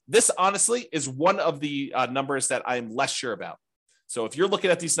city. This honestly is one of the numbers that I'm less sure about. So if you're looking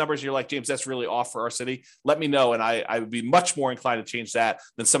at these numbers, and you're like, James, that's really off for our city, let me know. And I would be much more inclined to change that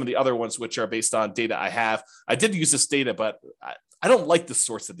than some of the other ones, which are based on data I have. I did use this data, but I don't like the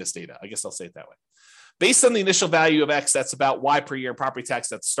source of this data. I guess I'll say it that way. Based on the initial value of X, that's about Y per year in property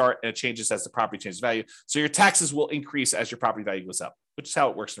tax at the start, and it changes as the property changes value. So your taxes will increase as your property value goes up, which is how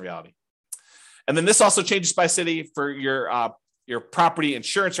it works in reality. And then this also changes by city for your property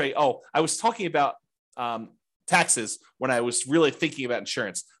insurance rate. Oh, I was talking about taxes when I was really thinking about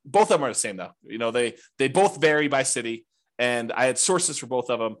insurance. Both of them are the same though. They both vary by city, and I had sources for both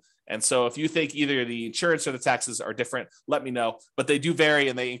of them. And so if you think either the insurance or the taxes are different, let me know. But they do vary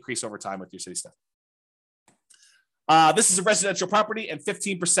and they increase over time with your city stuff. This is a residential property, and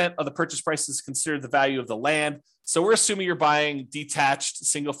 15% of the purchase price is considered the value of the land. So we're assuming you're buying detached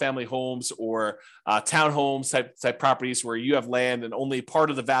single-family homes or townhomes type properties where you have land and only part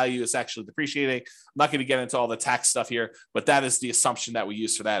of the value is actually depreciating. I'm not going to get into all the tax stuff here, but that is the assumption that we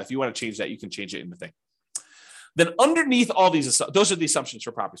use for that. If you want to change that, you can change it in the thing. Then underneath all these, those are the assumptions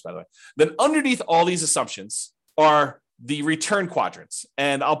for properties, by the way. Then underneath all these assumptions are the return quadrants.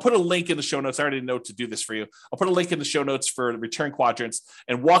 And I'll put a link in the show notes. I already know to do this for you. I'll put a link in the show notes for the return quadrants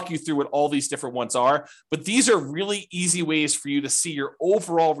and walk you through what all these different ones are. But these are really easy ways for you to see your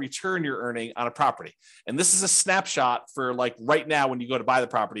overall return you're earning on a property. And this is a snapshot for like right now when you go to buy the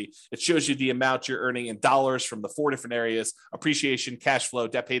property. It shows you the amount you're earning in dollars from the 4 different areas: appreciation, cash flow,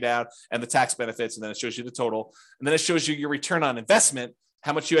 debt pay down, and the tax benefits. And then it shows you the total. And then it shows you your return on investment,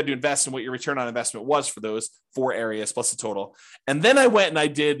 how much you had to invest and what your return on investment was for those 4 areas plus the total. And then I went and I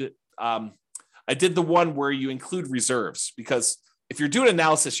did the one where you include reserves, because if you're doing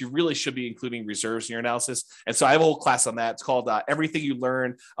analysis, you really should be including reserves in your analysis. And so I have a whole class on that. It's called Everything You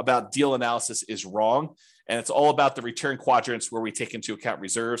Learn About Deal Analysis Is Wrong. And it's all about the return quadrants where we take into account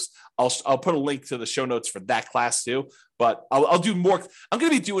reserves. I'll put a link to the show notes for that class too, but I'll do more. I'm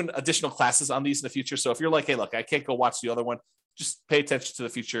going to be doing additional classes on these in the future. So if you're like, hey, look, I can't go watch the other one, just pay attention to the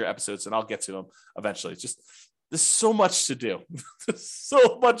future episodes and I'll get to them eventually. There's so much to do,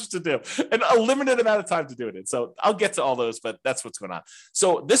 so much to do, and a limited amount of time to do it. So I'll get to all those, but that's what's going on.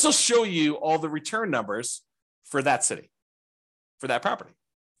 So this will show you all the return numbers for that city, for that property.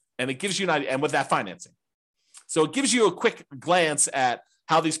 And it gives you an idea, and with that financing. So it gives you a quick glance at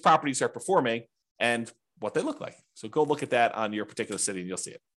how these properties are performing and what they look like. So go look at that on your particular city and you'll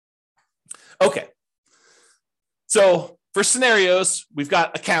see it. Okay. So for scenarios, we've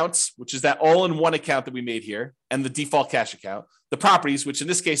got accounts, which is that all-in-one account that we made here, and the default cash account. The properties, which in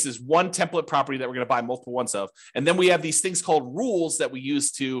this case is one template property that we're going to buy multiple ones of. And then we have these things called rules that we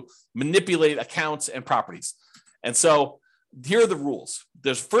use to manipulate accounts and properties. And so here are the rules.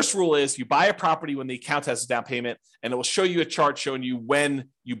 The first rule is you buy a property when the account has a down payment, and it will show you a chart showing you when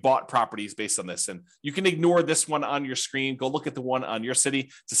you bought properties based on this. And you can ignore this one on your screen. Go look at the one on your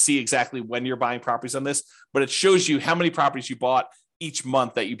city to see exactly when you're buying properties on this. But it shows you how many properties you bought each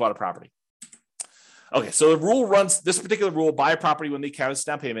month that you bought a property. Okay, so the rule runs, this particular rule, buy a property when the account is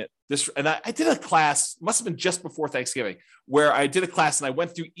down payment. And I did a class, must have been just before Thanksgiving, where I did a class and I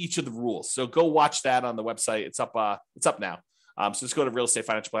went through each of the rules. So go watch that on the website. It's up now. So just go to Real Estate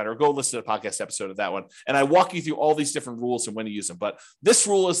Financial Planner or go listen to the podcast episode of that one. And I walk you through all these different rules and when to use them. But this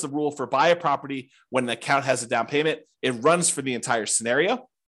rule is the rule for buy a property when the account has a down payment. It runs for the entire scenario.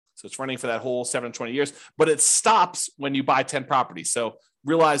 So it's running for that whole 7 to 20 years, but it stops when you buy 10 properties. So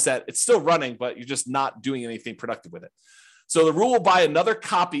realize that it's still running, but you're just not doing anything productive with it. So the rule will buy another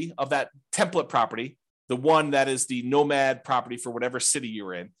copy of that template property, the one that is the Nomad property for whatever city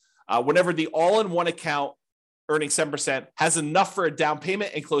you're in, whenever the all-in-one account earning 7%, has enough for a down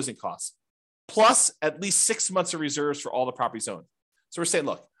payment and closing costs, plus at least 6 months of reserves for all the properties owned. So we're saying,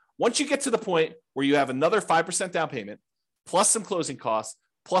 look, once you get to the point where you have another 5% down payment, plus some closing costs,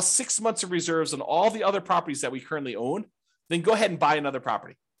 plus 6 months of reserves on all the other properties that we currently own, then go ahead and buy another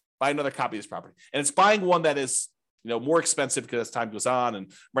property, buy another copy of this property. And it's buying one that is, more expensive because as time goes on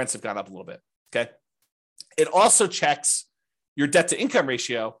and rents have gone up a little bit. Okay. It also checks your debt to income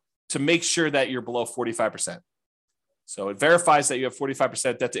ratio to make sure that you're below 45%. So it verifies that you have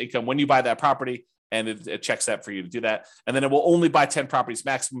 45% debt to income when you buy that property, and it checks that for you to do that. And then it will only buy 10 properties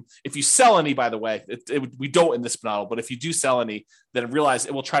maximum. If you sell any, by the way, we don't in this model, but if you do sell any, then realize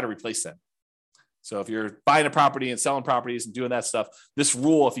it will try to replace them. So if you're buying a property and selling properties and doing that stuff, this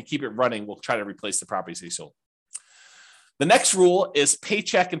rule, if you keep it running, will try to replace the properties that you sold. The next rule is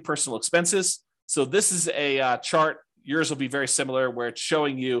paycheck and personal expenses. So this is a chart. Yours will be very similar, where it's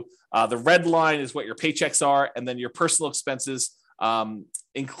showing you the red line is what your paychecks are, and then your personal expenses,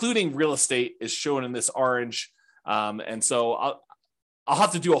 including real estate, is shown in this orange. And so I'll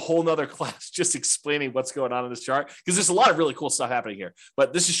have to do a whole nother class just explaining what's going on in this chart, because there's a lot of really cool stuff happening here.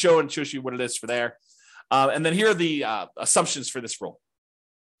 But this is shows you what it is for there. And then here are the assumptions for this rule.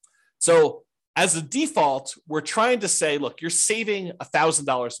 So as a default, we're trying to say, look, you're saving $1,000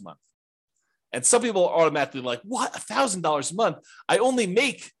 a month. And some people are automatically like, what, $1,000 a month? I only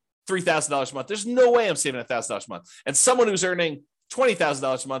make $3,000 a month. There's no way I'm saving $1,000 a month. And someone who's earning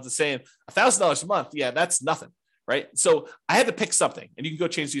 $20,000 a month is saying $1,000 a month. Yeah, that's nothing, right? So I had to pick something, and you can go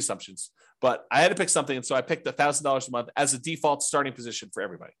change the assumptions, but I had to pick something. And so I picked $1,000 a month as a default starting position for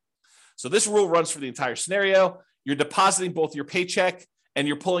everybody. So this rule runs for the entire scenario. You're depositing both your paycheck and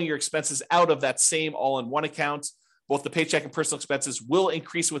you're pulling your expenses out of that same all-in-one account. Both the paycheck and personal expenses will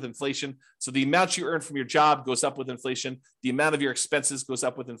increase with inflation. So the amount you earn from your job goes up with inflation. The amount of your expenses goes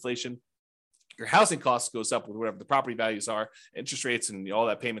up with inflation. Your housing costs goes up with whatever the property values are, interest rates, and all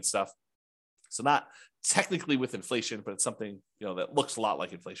that payment stuff. So not technically with inflation, but it's something that looks a lot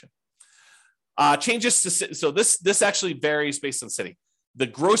like inflation. Changes to so this actually varies based on city. The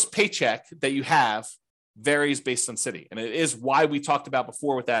gross paycheck that you have varies based on city. And it is why we talked about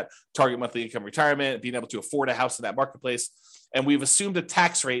before with that target monthly income retirement, being able to afford a house in that marketplace. And we've assumed a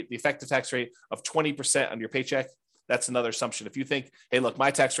tax rate, the effective tax rate of 20% on your paycheck. That's another assumption. If you think, hey, look,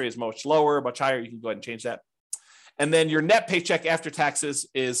 my tax rate is much lower, much higher, you can go ahead and change that. And then your net paycheck after taxes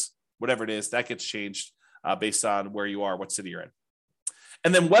is whatever it is. That gets changed based on where you are, what city you're in.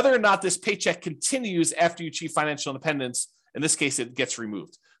 And then whether or not this paycheck continues after you achieve financial independence, in this case, it gets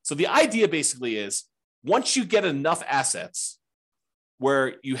removed. So the idea basically is, once you get enough assets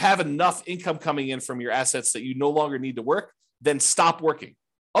where you have enough income coming in from your assets that you no longer need to work, then stop working.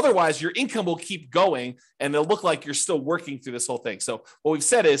 Otherwise, your income will keep going and it'll look like you're still working through this whole thing. So what we've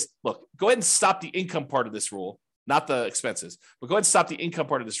said is, look, go ahead and stop the income part of this rule, not the expenses, but go ahead and stop the income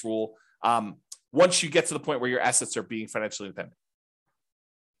part of this rule once you get to the point where your assets are being financially independent.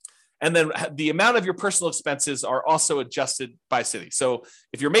 And then the amount of your personal expenses are also adjusted by city. So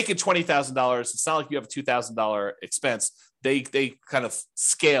if you're making $20,000, it's not like you have a $2,000 expense. They kind of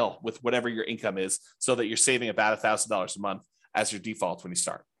scale with whatever your income is so that you're saving about $1,000 a month as your default when you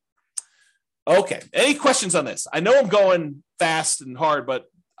start. Okay, any questions on this? I know I'm going fast and hard, but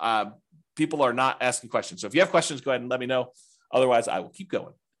people are not asking questions. So if you have questions, go ahead and let me know. Otherwise, I will keep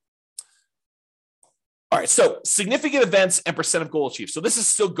going. All right, so significant events and percent of goal achieved. So this is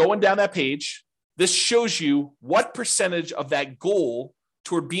still going down that page. This shows you what percentage of that goal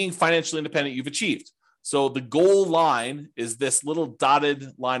toward being financially independent you've achieved. So the goal line is this little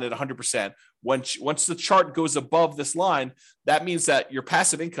dotted line at 100%. Once the chart goes above this line, that means that your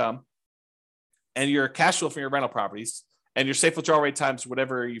passive income and your cash flow from your rental properties and your safe withdrawal rate times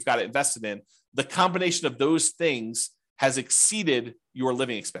whatever you've got it invested in, the combination of those things has exceeded your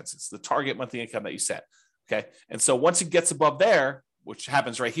living expenses, the target monthly income that you set. Okay. And so once it gets above there, which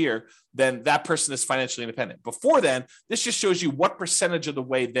happens right here, then that person is financially independent. Before then, this just shows you what percentage of the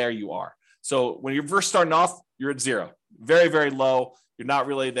way there you are. So when you're first starting off, you're at zero, very, very low. You're not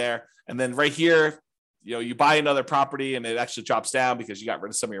really there. And then right here, you buy another property and it actually drops down because you got rid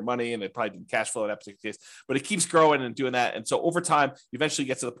of some of your money and it probably didn't cash flow in that particular case, but it keeps growing and doing that. And so over time, you eventually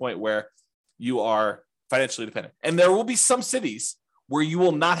get to the point where you are financially independent. And there will be some cities where you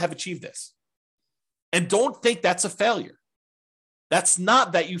will not have achieved this. And don't think that's a failure. That's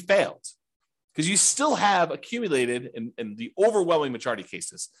not that you failed, because you still have accumulated in the overwhelming majority of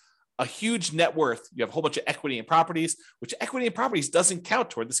cases, a huge net worth. You have a whole bunch of equity in properties, which equity in properties doesn't count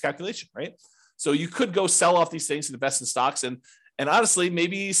toward this calculation, right? So you could go sell off these things and invest in stocks. And honestly,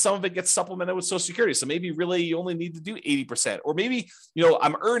 maybe some of it gets supplemented with Social Security. So maybe really you only need to do 80%, or maybe,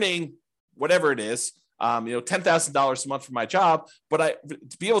 I'm earning whatever it is, $10,000 a month for my job, but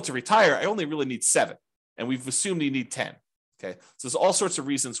to be able to retire, I only really need 7. And we've assumed you need 10. Okay. So there's all sorts of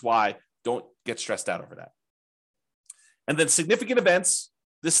reasons why. Don't get stressed out over that. And then significant events.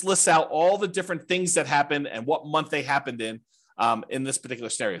 This lists out all the different things that happened and what month they happened in this particular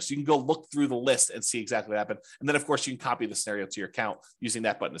scenario. So you can go look through the list and see exactly what happened. And then, of course, you can copy the scenario to your account using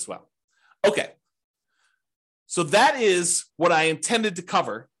that button as well. Okay. So that is what I intended to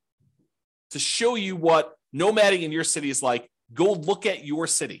cover to show you what nomading in your city is like. Go look at your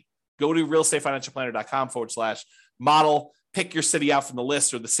city. Go to realestatefinancialplanner.com/model. Pick your city out from the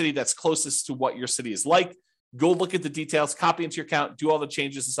list or the city that's closest to what your city is like. Go look at the details, copy into your account, do all the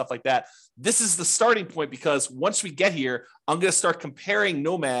changes and stuff like that. This is the starting point because once we get here, I'm going to start comparing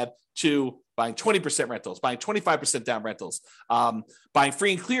Nomad to buying 20% rentals, buying 25% down rentals, buying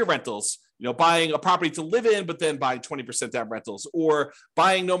free and clear rentals, buying a property to live in, but then buying 20% down rentals, or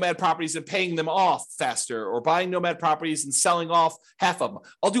buying Nomad properties and paying them off faster, or buying Nomad properties and selling off half of them.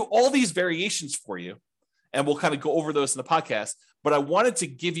 I'll do all these variations for you, and we'll kind of go over those in the podcast. But I wanted to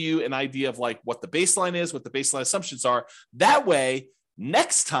give you an idea of like what the baseline is, what the baseline assumptions are. That way,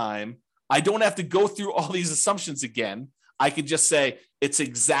 next time, I don't have to go through all these assumptions again. I can just say it's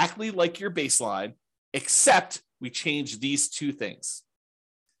exactly like your baseline, except we change these 2 things.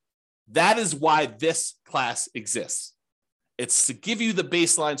 That is why this class exists. It's to give you the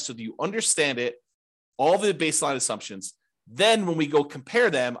baseline so that you understand it, all the baseline assumptions. Then when we go compare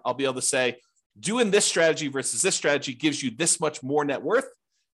them, I'll be able to say, doing this strategy versus this strategy gives you this much more net worth.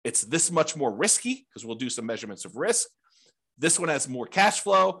 It's this much more risky because we'll do some measurements of risk. This one has more cash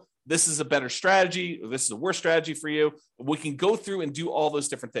flow. This is a better strategy. Or this is a worse strategy for you. We can go through and do all those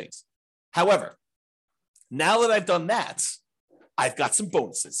different things. However, now that I've done that, I've got some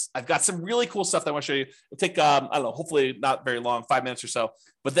bonuses. I've got some really cool stuff that I want to show you. It'll take, hopefully not very long, 5 minutes or so.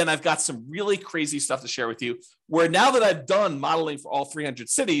 But then I've got some really crazy stuff to share with you where now that I've done modeling for all 300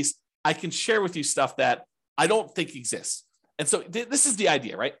 cities, I can share with you stuff that I don't think exists. And so this is the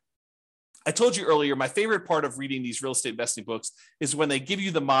idea, right? I told you earlier, my favorite part of reading these real estate investing books is when they give you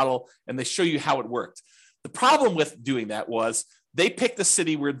the model and they show you how it worked. The problem with doing that was they picked the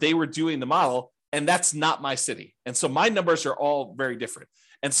city where they were doing the model, and that's not my city. And so my numbers are all very different.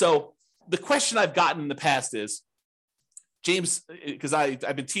 And so the question I've gotten in the past is, James, because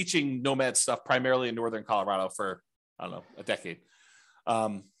I've been teaching Nomad stuff primarily in Northern Colorado for, a decade.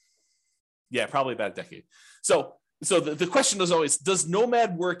 Probably about a decade. So the question is always, does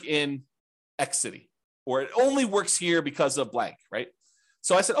Nomad work in X city? Or it only works here because of blank, right?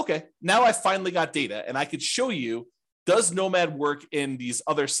 So I said, okay, now I finally got data and I could show you, does Nomad work in these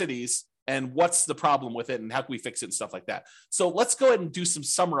other cities and what's the problem with it and how can we fix it and stuff like that. So let's go ahead and do some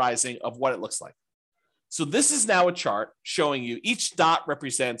summarizing of what it looks like. So this is now a chart showing you each dot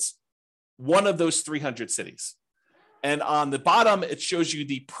represents one of those 300 cities. And on the bottom, it shows you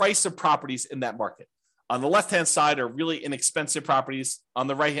the price of properties in that market. On the left-hand side are really inexpensive properties. On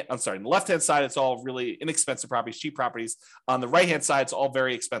the left-hand side, it's all really inexpensive properties, cheap properties. On the right-hand side, it's all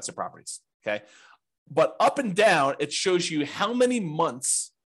very expensive properties, okay? But up and down, it shows you how many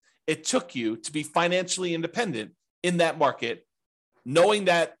months it took you to be financially independent in that market, knowing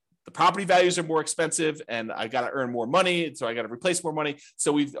that the property values are more expensive and I got to earn more money, so I got to replace more money.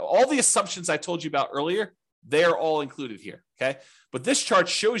 So all the assumptions I told you about earlier, they're all included here, okay? But this chart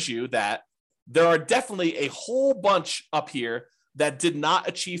shows you that there are definitely a whole bunch up here that did not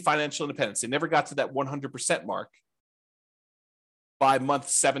achieve financial independence. They never got to that 100% mark by month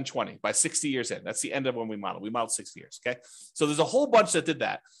 720, by 60 years in. That's the end of when we modeled. We modeled 60 years, okay? So there's a whole bunch that did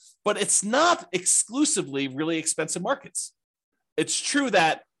that. But it's not exclusively really expensive markets. It's true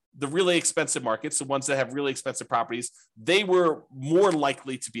that the really expensive markets, the ones that have really expensive properties, they were more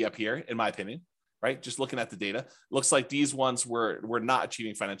likely to be up here, in my opinion. Right? Just looking at the data, looks like these ones were not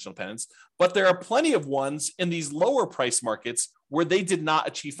achieving financial independence, but there are plenty of ones in these lower price markets where they did not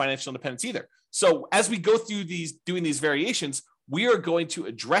achieve financial independence either. So as we go through doing these variations, we are going to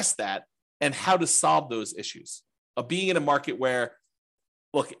address that and how to solve those issues of being in a market where,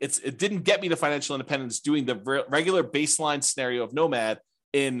 look, it didn't get me to financial independence doing the regular baseline scenario of Nomad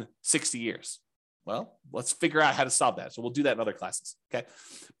in 60 years. Well, let's figure out how to solve that. So we'll do that in other classes, okay?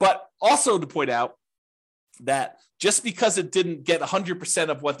 But also to point out that just because it didn't get 100%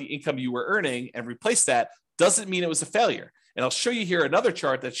 of what the income you were earning and replace that doesn't mean it was a failure. And I'll show you here another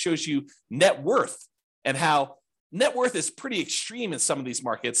chart that shows you net worth and how net worth is pretty extreme in some of these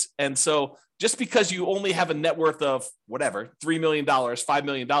markets. And so just because you only have a net worth of whatever, $3 million, $5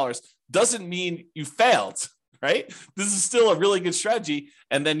 million, doesn't mean you failed, right? This is still a really good strategy.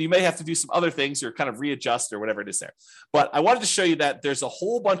 And then you may have to do some other things or kind of readjust or whatever it is there. But I wanted to show you that there's a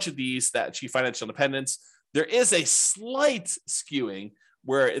whole bunch of these that achieve financial independence. There is a slight skewing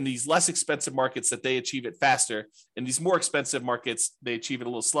where in these less expensive markets that they achieve it faster. In these more expensive markets, they achieve it a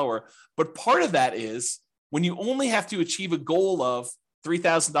little slower. But part of that is when you only have to achieve a goal of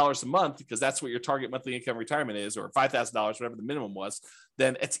 $3,000 a month, because that's what your target monthly income retirement is, or $5,000, whatever the minimum was,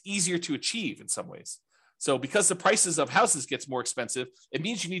 then it's easier to achieve in some ways. So because the prices of houses gets more expensive, it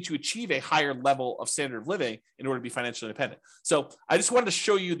means you need to achieve a higher level of standard of living in order to be financially independent. So I just wanted to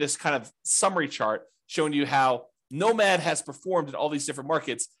show you this kind of summary chart showing you how Nomad has performed in all these different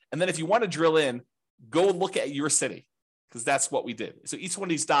markets. And then if you want to drill in, go look at your city, because that's what we did. So each one of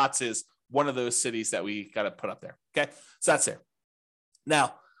these dots is one of those cities that we got to put up there. Okay, so that's there.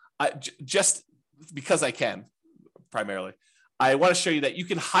 Now, just because I can, primarily, I want to show you that you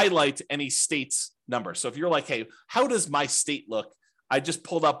can highlight any state's number. So if you're like, hey, how does my state look? I just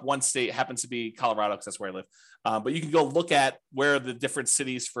pulled up one state, it happens to be Colorado because that's where I live. But you can go look at where the different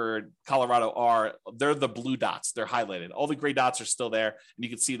cities for Colorado are. They're the blue dots. They're highlighted. All the gray dots are still there, and you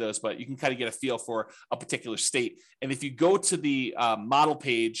can see those, but you can kind of get a feel for a particular state. And if you go to the model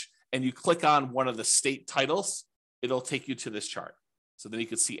page and you click on one of the state titles, it'll take you to this chart. So then you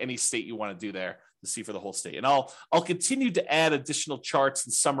can see any state you want to do there to see for the whole state. And I'll continue to add additional charts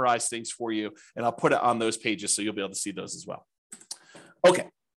and summarize things for you, and I'll put it on those pages so you'll be able to see those as well. Okay,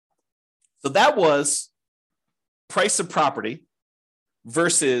 so that was price of property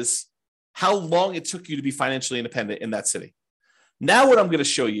versus how long it took you to be financially independent in that city. Now what I'm going to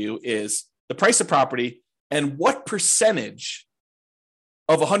show you is the price of property and what percentage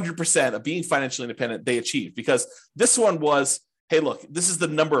of 100% of being financially independent they achieved. Because this one was, hey, look, this is the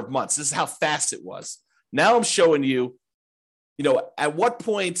number of months. This is how fast it was. Now I'm showing you, at what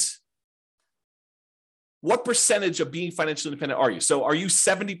point, what percentage of being financially independent are you? So are you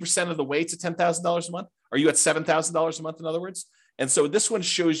 70% of the way to $10,000 a month? Are you at $7,000 a month, in other words? And so this one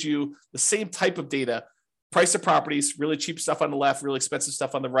shows you the same type of data, price of properties, really cheap stuff on the left, really expensive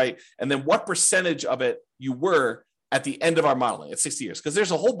stuff on the right, and then what percentage of it you were at the end of our modeling at 60 years. Because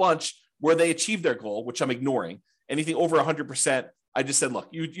there's a whole bunch where they achieved their goal, which I'm ignoring. Anything over 100%, I just said, look,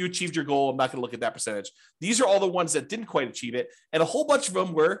 you achieved your goal. I'm not going to look at that percentage. These are all the ones that didn't quite achieve it. And a whole bunch of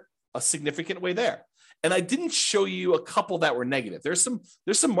them were a significant way there. And I didn't show you a couple that were negative. There's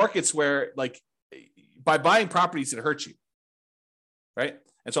some markets where, like, by buying properties, it hurts you, right?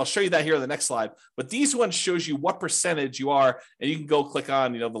 And so I'll show you that here on the next slide. But these ones shows you what percentage you are, and you can go click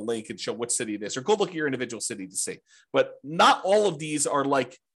on, the link and show what city it is, or go look at your individual city to see. But not all of these are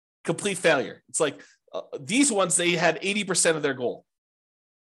like complete failure. It's like these ones, they had 80% of their goal.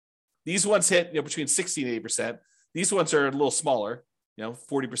 These ones hit between 60 and 80%. These ones are a little smaller,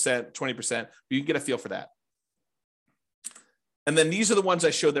 40%, 20%, but you can get a feel for that. And then these are the ones I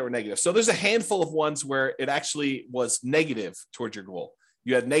showed that were negative. So there's a handful of ones where it actually was negative towards your goal.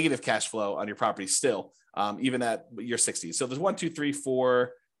 You had negative cash flow on your property still, even at your 60s. So there's 1, 2, 3,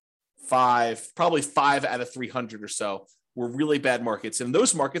 4, 5, probably 5 out of 300 or so were really bad markets. And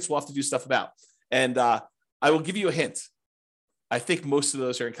those markets we'll have to do stuff about. And I will give you a hint. I think most of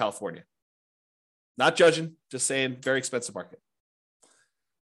those are in California. Not judging, just saying very expensive market.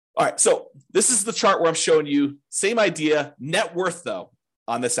 All right, so this is the chart where I'm showing you, same idea, net worth though,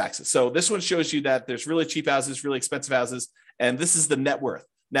 on this axis. So this one shows you that there's really cheap houses, really expensive houses, and this is the net worth.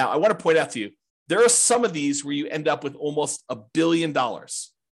 Now, I want to point out to you, there are some of these where you end up with almost $1 billion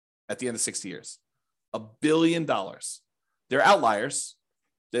at the end of 60 years. $1 billion. They're outliers.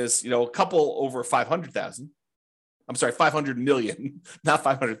 There's, a couple over 500,000. I'm sorry, 500 million, not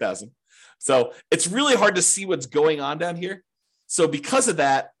 500,000. So it's really hard to see what's going on down here. So because of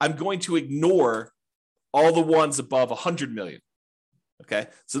that, I'm going to ignore all the ones above 100 million. Okay.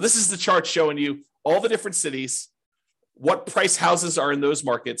 So this is the chart showing you all the different cities, what price houses are in those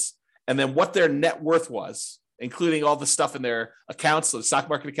markets, and then what their net worth was, including all the stuff in their accounts, so the stock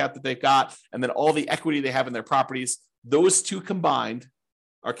market account that they've got, and then all the equity they have in their properties. Those two combined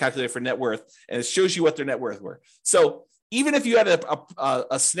are calculated for net worth, and it shows you what their net worth were. So even if you had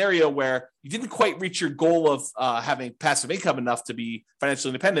a scenario where you didn't quite reach your goal of having passive income enough to be financially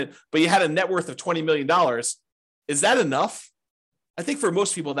independent, but you had a net worth of $20 million, is that enough? I think for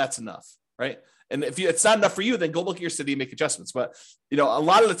most people, that's enough, right? And if it's not enough for you, then go look at your city and make adjustments. But, a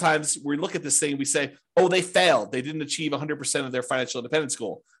lot of the times we look at this thing, we say, oh, they failed. They didn't achieve 100% of their financial independence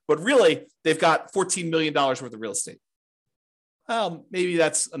goal. But really, they've got $14 million worth of real estate. Well, maybe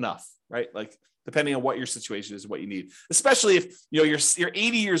that's enough, right? Like, depending on what your situation is, what you need, especially if you're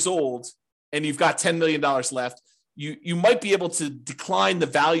 80 years old and you've got $10 million left. you might be able to decline the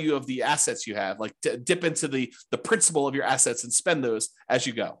value of the assets you have, like to dip into the principal of your assets and spend those as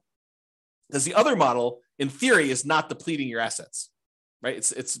you go. Because the other model, in theory, is not depleting your assets, right?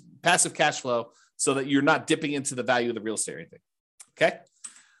 It's passive cash flow so that you're not dipping into the value of the real estate or anything. Okay.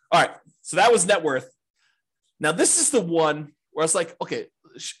 All right. So that was net worth. Now, this is the one where I was like, okay,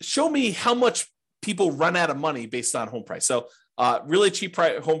 show me how much people run out of money based on home price. So really cheap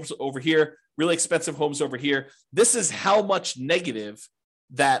homes over here, really expensive homes over here. This is how much negative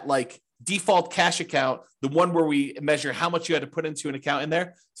that like default cash account, the one where we measure how much you had to put into an account in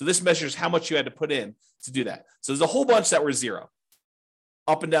there. So this measures how much you had to put in to do that. So there's a whole bunch that were zero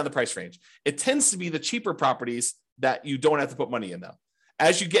up and down the price range. It tends to be the cheaper properties that you don't have to put money in though.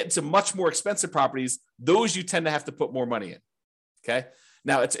 As you get into much more expensive properties, those you tend to have to put more money in. Okay.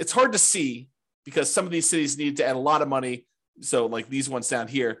 Now it's hard to see because some of these cities need to add a lot of money. So like these ones down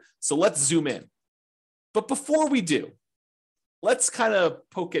here. So let's zoom in. But before we do, let's kind of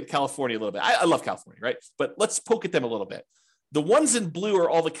poke at California a little bit. I love California, right? But let's poke at them a little bit. The ones in blue are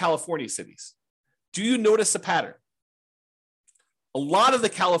all the California cities. Do you notice a pattern? A lot of the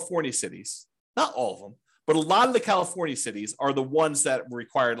California cities, not all of them, but a lot of the California cities are the ones that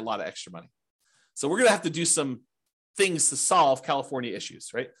required a lot of extra money. So we're going to have to do some things to solve California issues,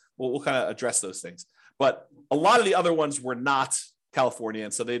 right? We'll kind of address those things. But a lot of the other ones were not California,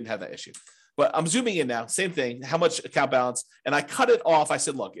 and so they didn't have that issue. But I'm zooming in now, same thing, how much account balance, and I cut it off. I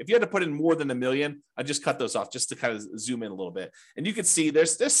said, look, if you had to put in more than $1 million, I just cut those off just to kind of zoom in a little bit. And you can see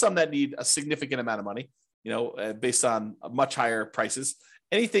there's some that need a significant amount of money, based on much higher prices.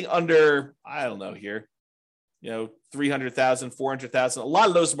 Anything under, I don't know here, 300,000, 400,000, a lot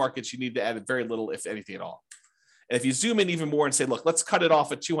of those markets you need to add very little, if anything at all. And if you zoom in even more and say, look, let's cut it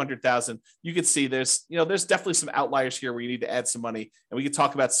off at 200,000, you can see there's definitely some outliers here where you need to add some money. And we can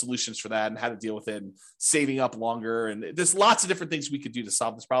talk about solutions for that and how to deal with it and saving up longer. And there's lots of different things we could do to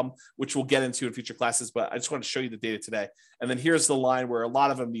solve this problem, which we'll get into in future classes. But I just want to show you the data today. And then here's the line where a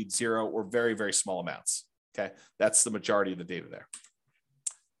lot of them need zero or very, very small amounts. Okay. That's the majority of the data there.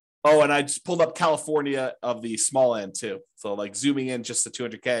 Oh, and I just pulled up California of the small end too. So like zooming in just to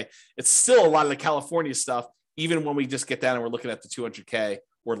 200K, it's still a lot of the California stuff. Even when we just get down and we're looking at the 200K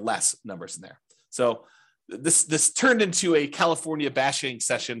or less numbers in there. So this turned into a California bashing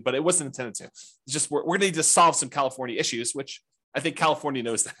session, but it wasn't intended to. It's just we're going to need to solve some California issues, which I think California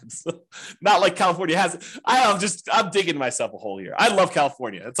knows that. Not like California has it. I'm digging myself a hole here. I love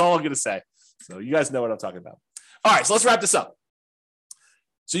California. That's all I'm going to say. So you guys know what I'm talking about. All right, so let's wrap this up.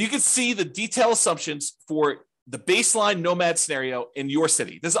 So you can see the detailed assumptions for the baseline Nomad scenario in your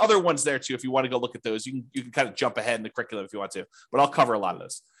city. There's other ones there too. If you want to go look at those, you can kind of jump ahead in the curriculum if you want to, but I'll cover a lot of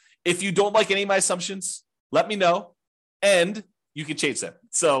those. If you don't like any of my assumptions, let me know and you can change them.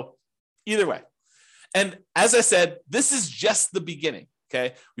 So either way. And as I said, this is just the beginning.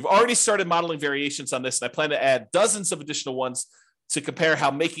 Okay. We've already started modeling variations on this, and I plan to add dozens of additional ones to compare how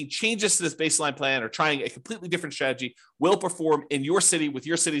making changes to this baseline plan or trying a completely different strategy will perform in your city with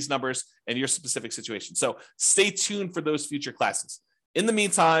your city's numbers and your specific situation. So stay tuned for those future classes. In the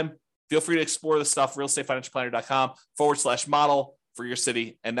meantime, feel free to explore the stuff, realestatefinancialplanner.com/model for your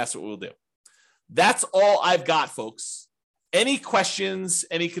city. And that's what we'll do. That's all I've got, folks. Any questions,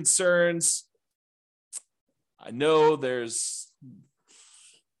 any concerns? I know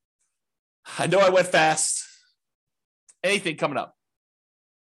I went fast. Anything coming up?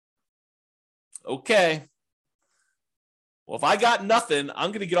 Okay. Well, if I got nothing,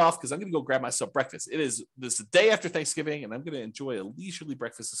 I'm going to get off because I'm going to go grab myself breakfast. This is the day after Thanksgiving, and I'm going to enjoy a leisurely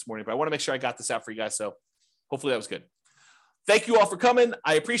breakfast this morning. But I want to make sure I got this out for you guys. So hopefully that was good. Thank you all for coming.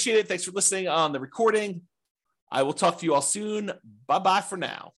 I appreciate it. Thanks for listening on the recording. I will talk to you all soon. Bye-bye for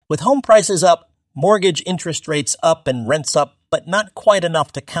now. With home prices up, mortgage interest rates up, and rents up, but not quite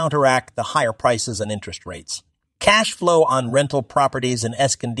enough to counteract the higher prices and interest rates. Cash flow on rental properties in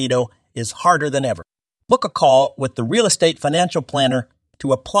Escondido is harder than ever. Book a call with the Real Estate Financial Planner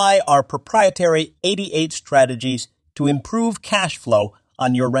to apply our proprietary 88 strategies to improve cash flow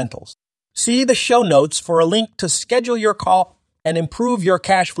on your rentals. See the show notes for a link to schedule your call and improve your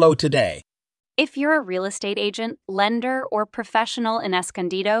cash flow today. If you're a real estate agent, lender, or professional in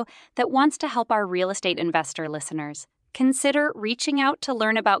Escondido that wants to help our real estate investor listeners, consider reaching out to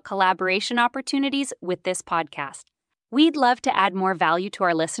learn about collaboration opportunities with this podcast. We'd love to add more value to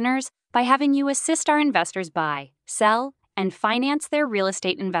our listeners by having you assist our investors buy, sell, and finance their real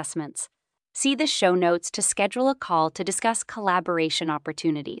estate investments. See the show notes to schedule a call to discuss collaboration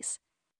opportunities.